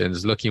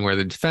conditions, looking where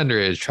the defender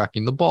is,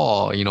 tracking the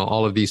ball,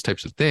 all of these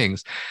types of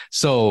things.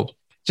 So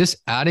just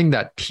adding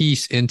that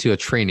piece into a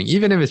training,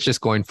 even if it's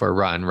just going for a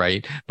run,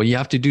 right? But you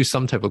have to do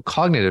some type of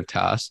cognitive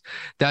task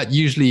that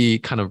usually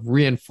kind of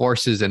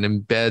reinforces and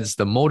embeds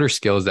the motor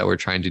skills that we're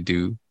trying to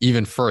do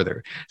even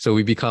further. So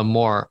we become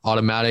more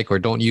automatic or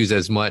don't use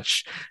as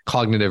much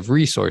cognitive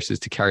resources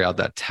to carry out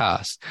that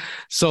task.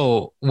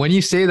 So when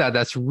you say that,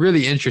 that's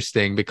really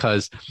interesting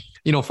because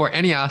for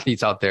any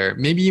athletes out there,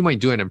 maybe you might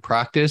do it in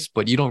practice,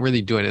 but you don't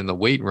really do it in the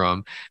weight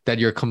room, that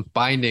you're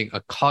combining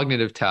a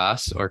cognitive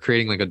task or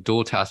creating like a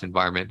dual task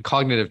environment,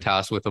 cognitive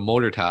task with a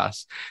motor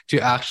task to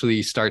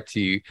actually start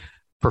to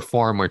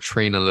perform or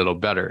train a little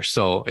better.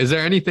 So is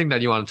there anything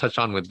that you want to touch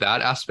on with that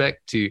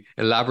aspect to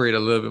elaborate a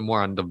little bit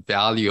more on the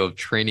value of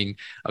training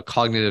a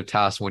cognitive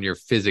task when you're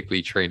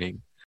physically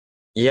training?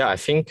 Yeah, I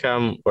think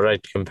what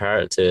I'd compare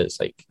it to is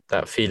like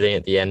that feeling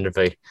at the end of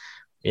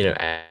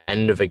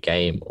end of a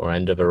game or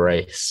end of a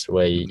race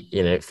where,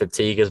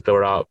 fatigue is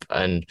built up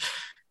and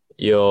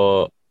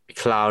your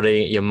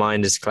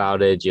mind is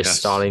clouded, you're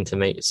starting to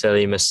make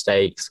silly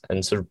mistakes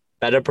and sort of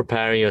better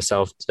preparing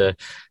yourself to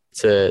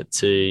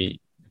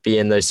be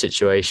in those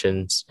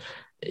situations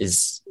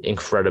is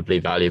incredibly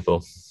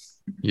valuable.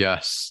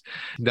 Yes,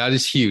 that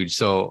is huge.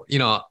 So,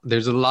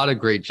 there's a lot of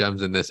great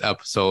gems in this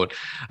episode.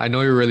 I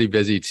know you're really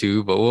busy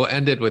too, but we'll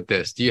end it with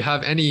this. Do you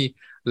have any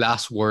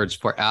last words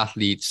for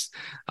athletes?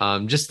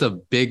 Just a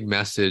big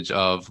message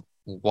of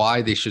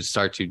why they should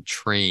start to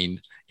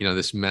train,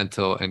 this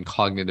mental and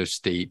cognitive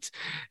state.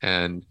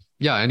 And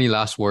any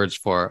last words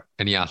for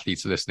any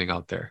athletes listening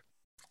out there?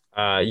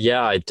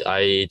 I'd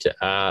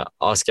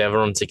ask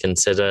everyone to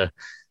consider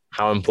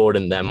how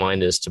important their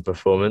mind is to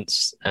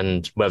performance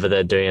and whether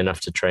they're doing enough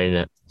to train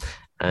it.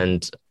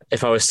 And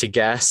if I was to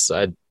guess,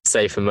 I'd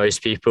say for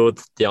most people,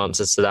 the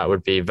answer to that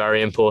would be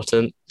very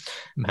important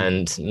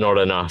and not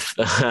enough.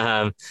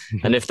 And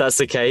if that's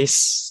the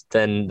case,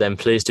 then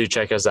please do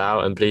check us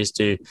out. And please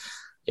do,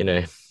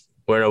 we're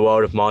in a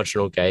world of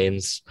marginal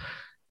gains,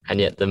 and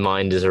yet the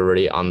mind is a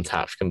really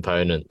untapped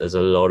component. There's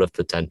a lot of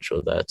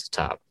potential there to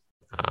tap.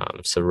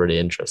 So really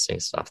interesting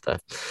stuff there.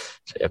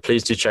 So yeah,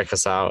 please do check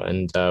us out,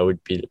 and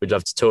we'd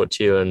love to talk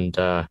to you and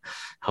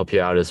help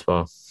you out as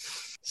well.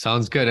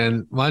 Sounds good.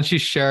 And why don't you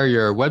share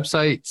your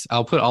website?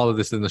 I'll put all of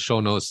this in the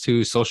show notes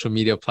too, social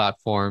media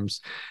platforms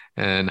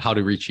and how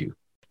to reach you.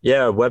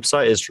 Yeah,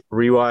 website is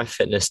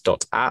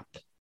rewirefitness.app.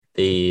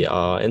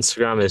 Our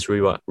Instagram is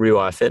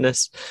Rewire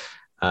Fitness.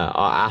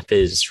 Our app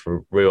is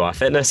Rewire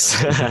Fitness.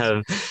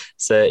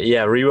 So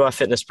yeah, Rewire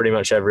Fitness pretty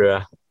much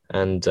everywhere.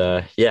 And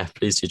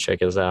please do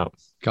check us out.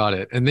 Got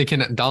it. And they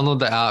can download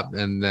the app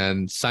and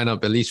then sign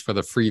up at least for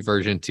the free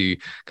version to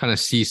kind of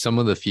see some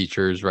of the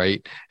features,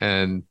 right?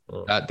 And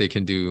that they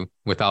can do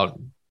without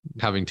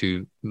having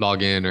to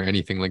log in or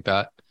anything like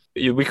that.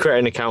 We create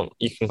an account.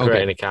 You can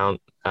create an account,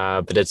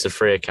 but it's a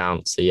free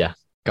account. So yeah.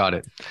 Got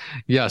it.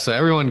 Yeah. So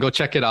everyone go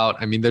check it out.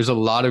 I mean, there's a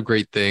lot of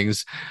great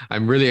things.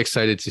 I'm really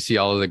excited to see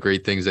all of the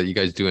great things that you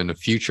guys do in the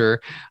future.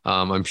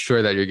 I'm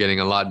sure that you're getting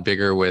a lot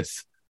bigger with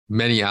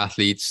many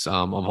athletes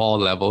of all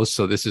levels.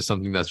 So this is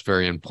something that's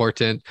very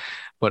important.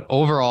 But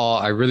overall,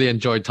 I really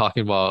enjoyed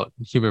talking about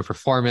human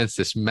performance,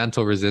 this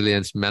mental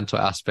resilience, mental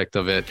aspect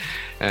of it.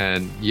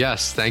 And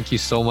yes, thank you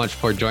so much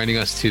for joining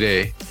us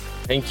today.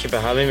 Thank you for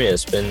having me.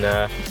 It's been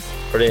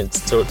brilliant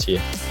to talk to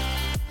you.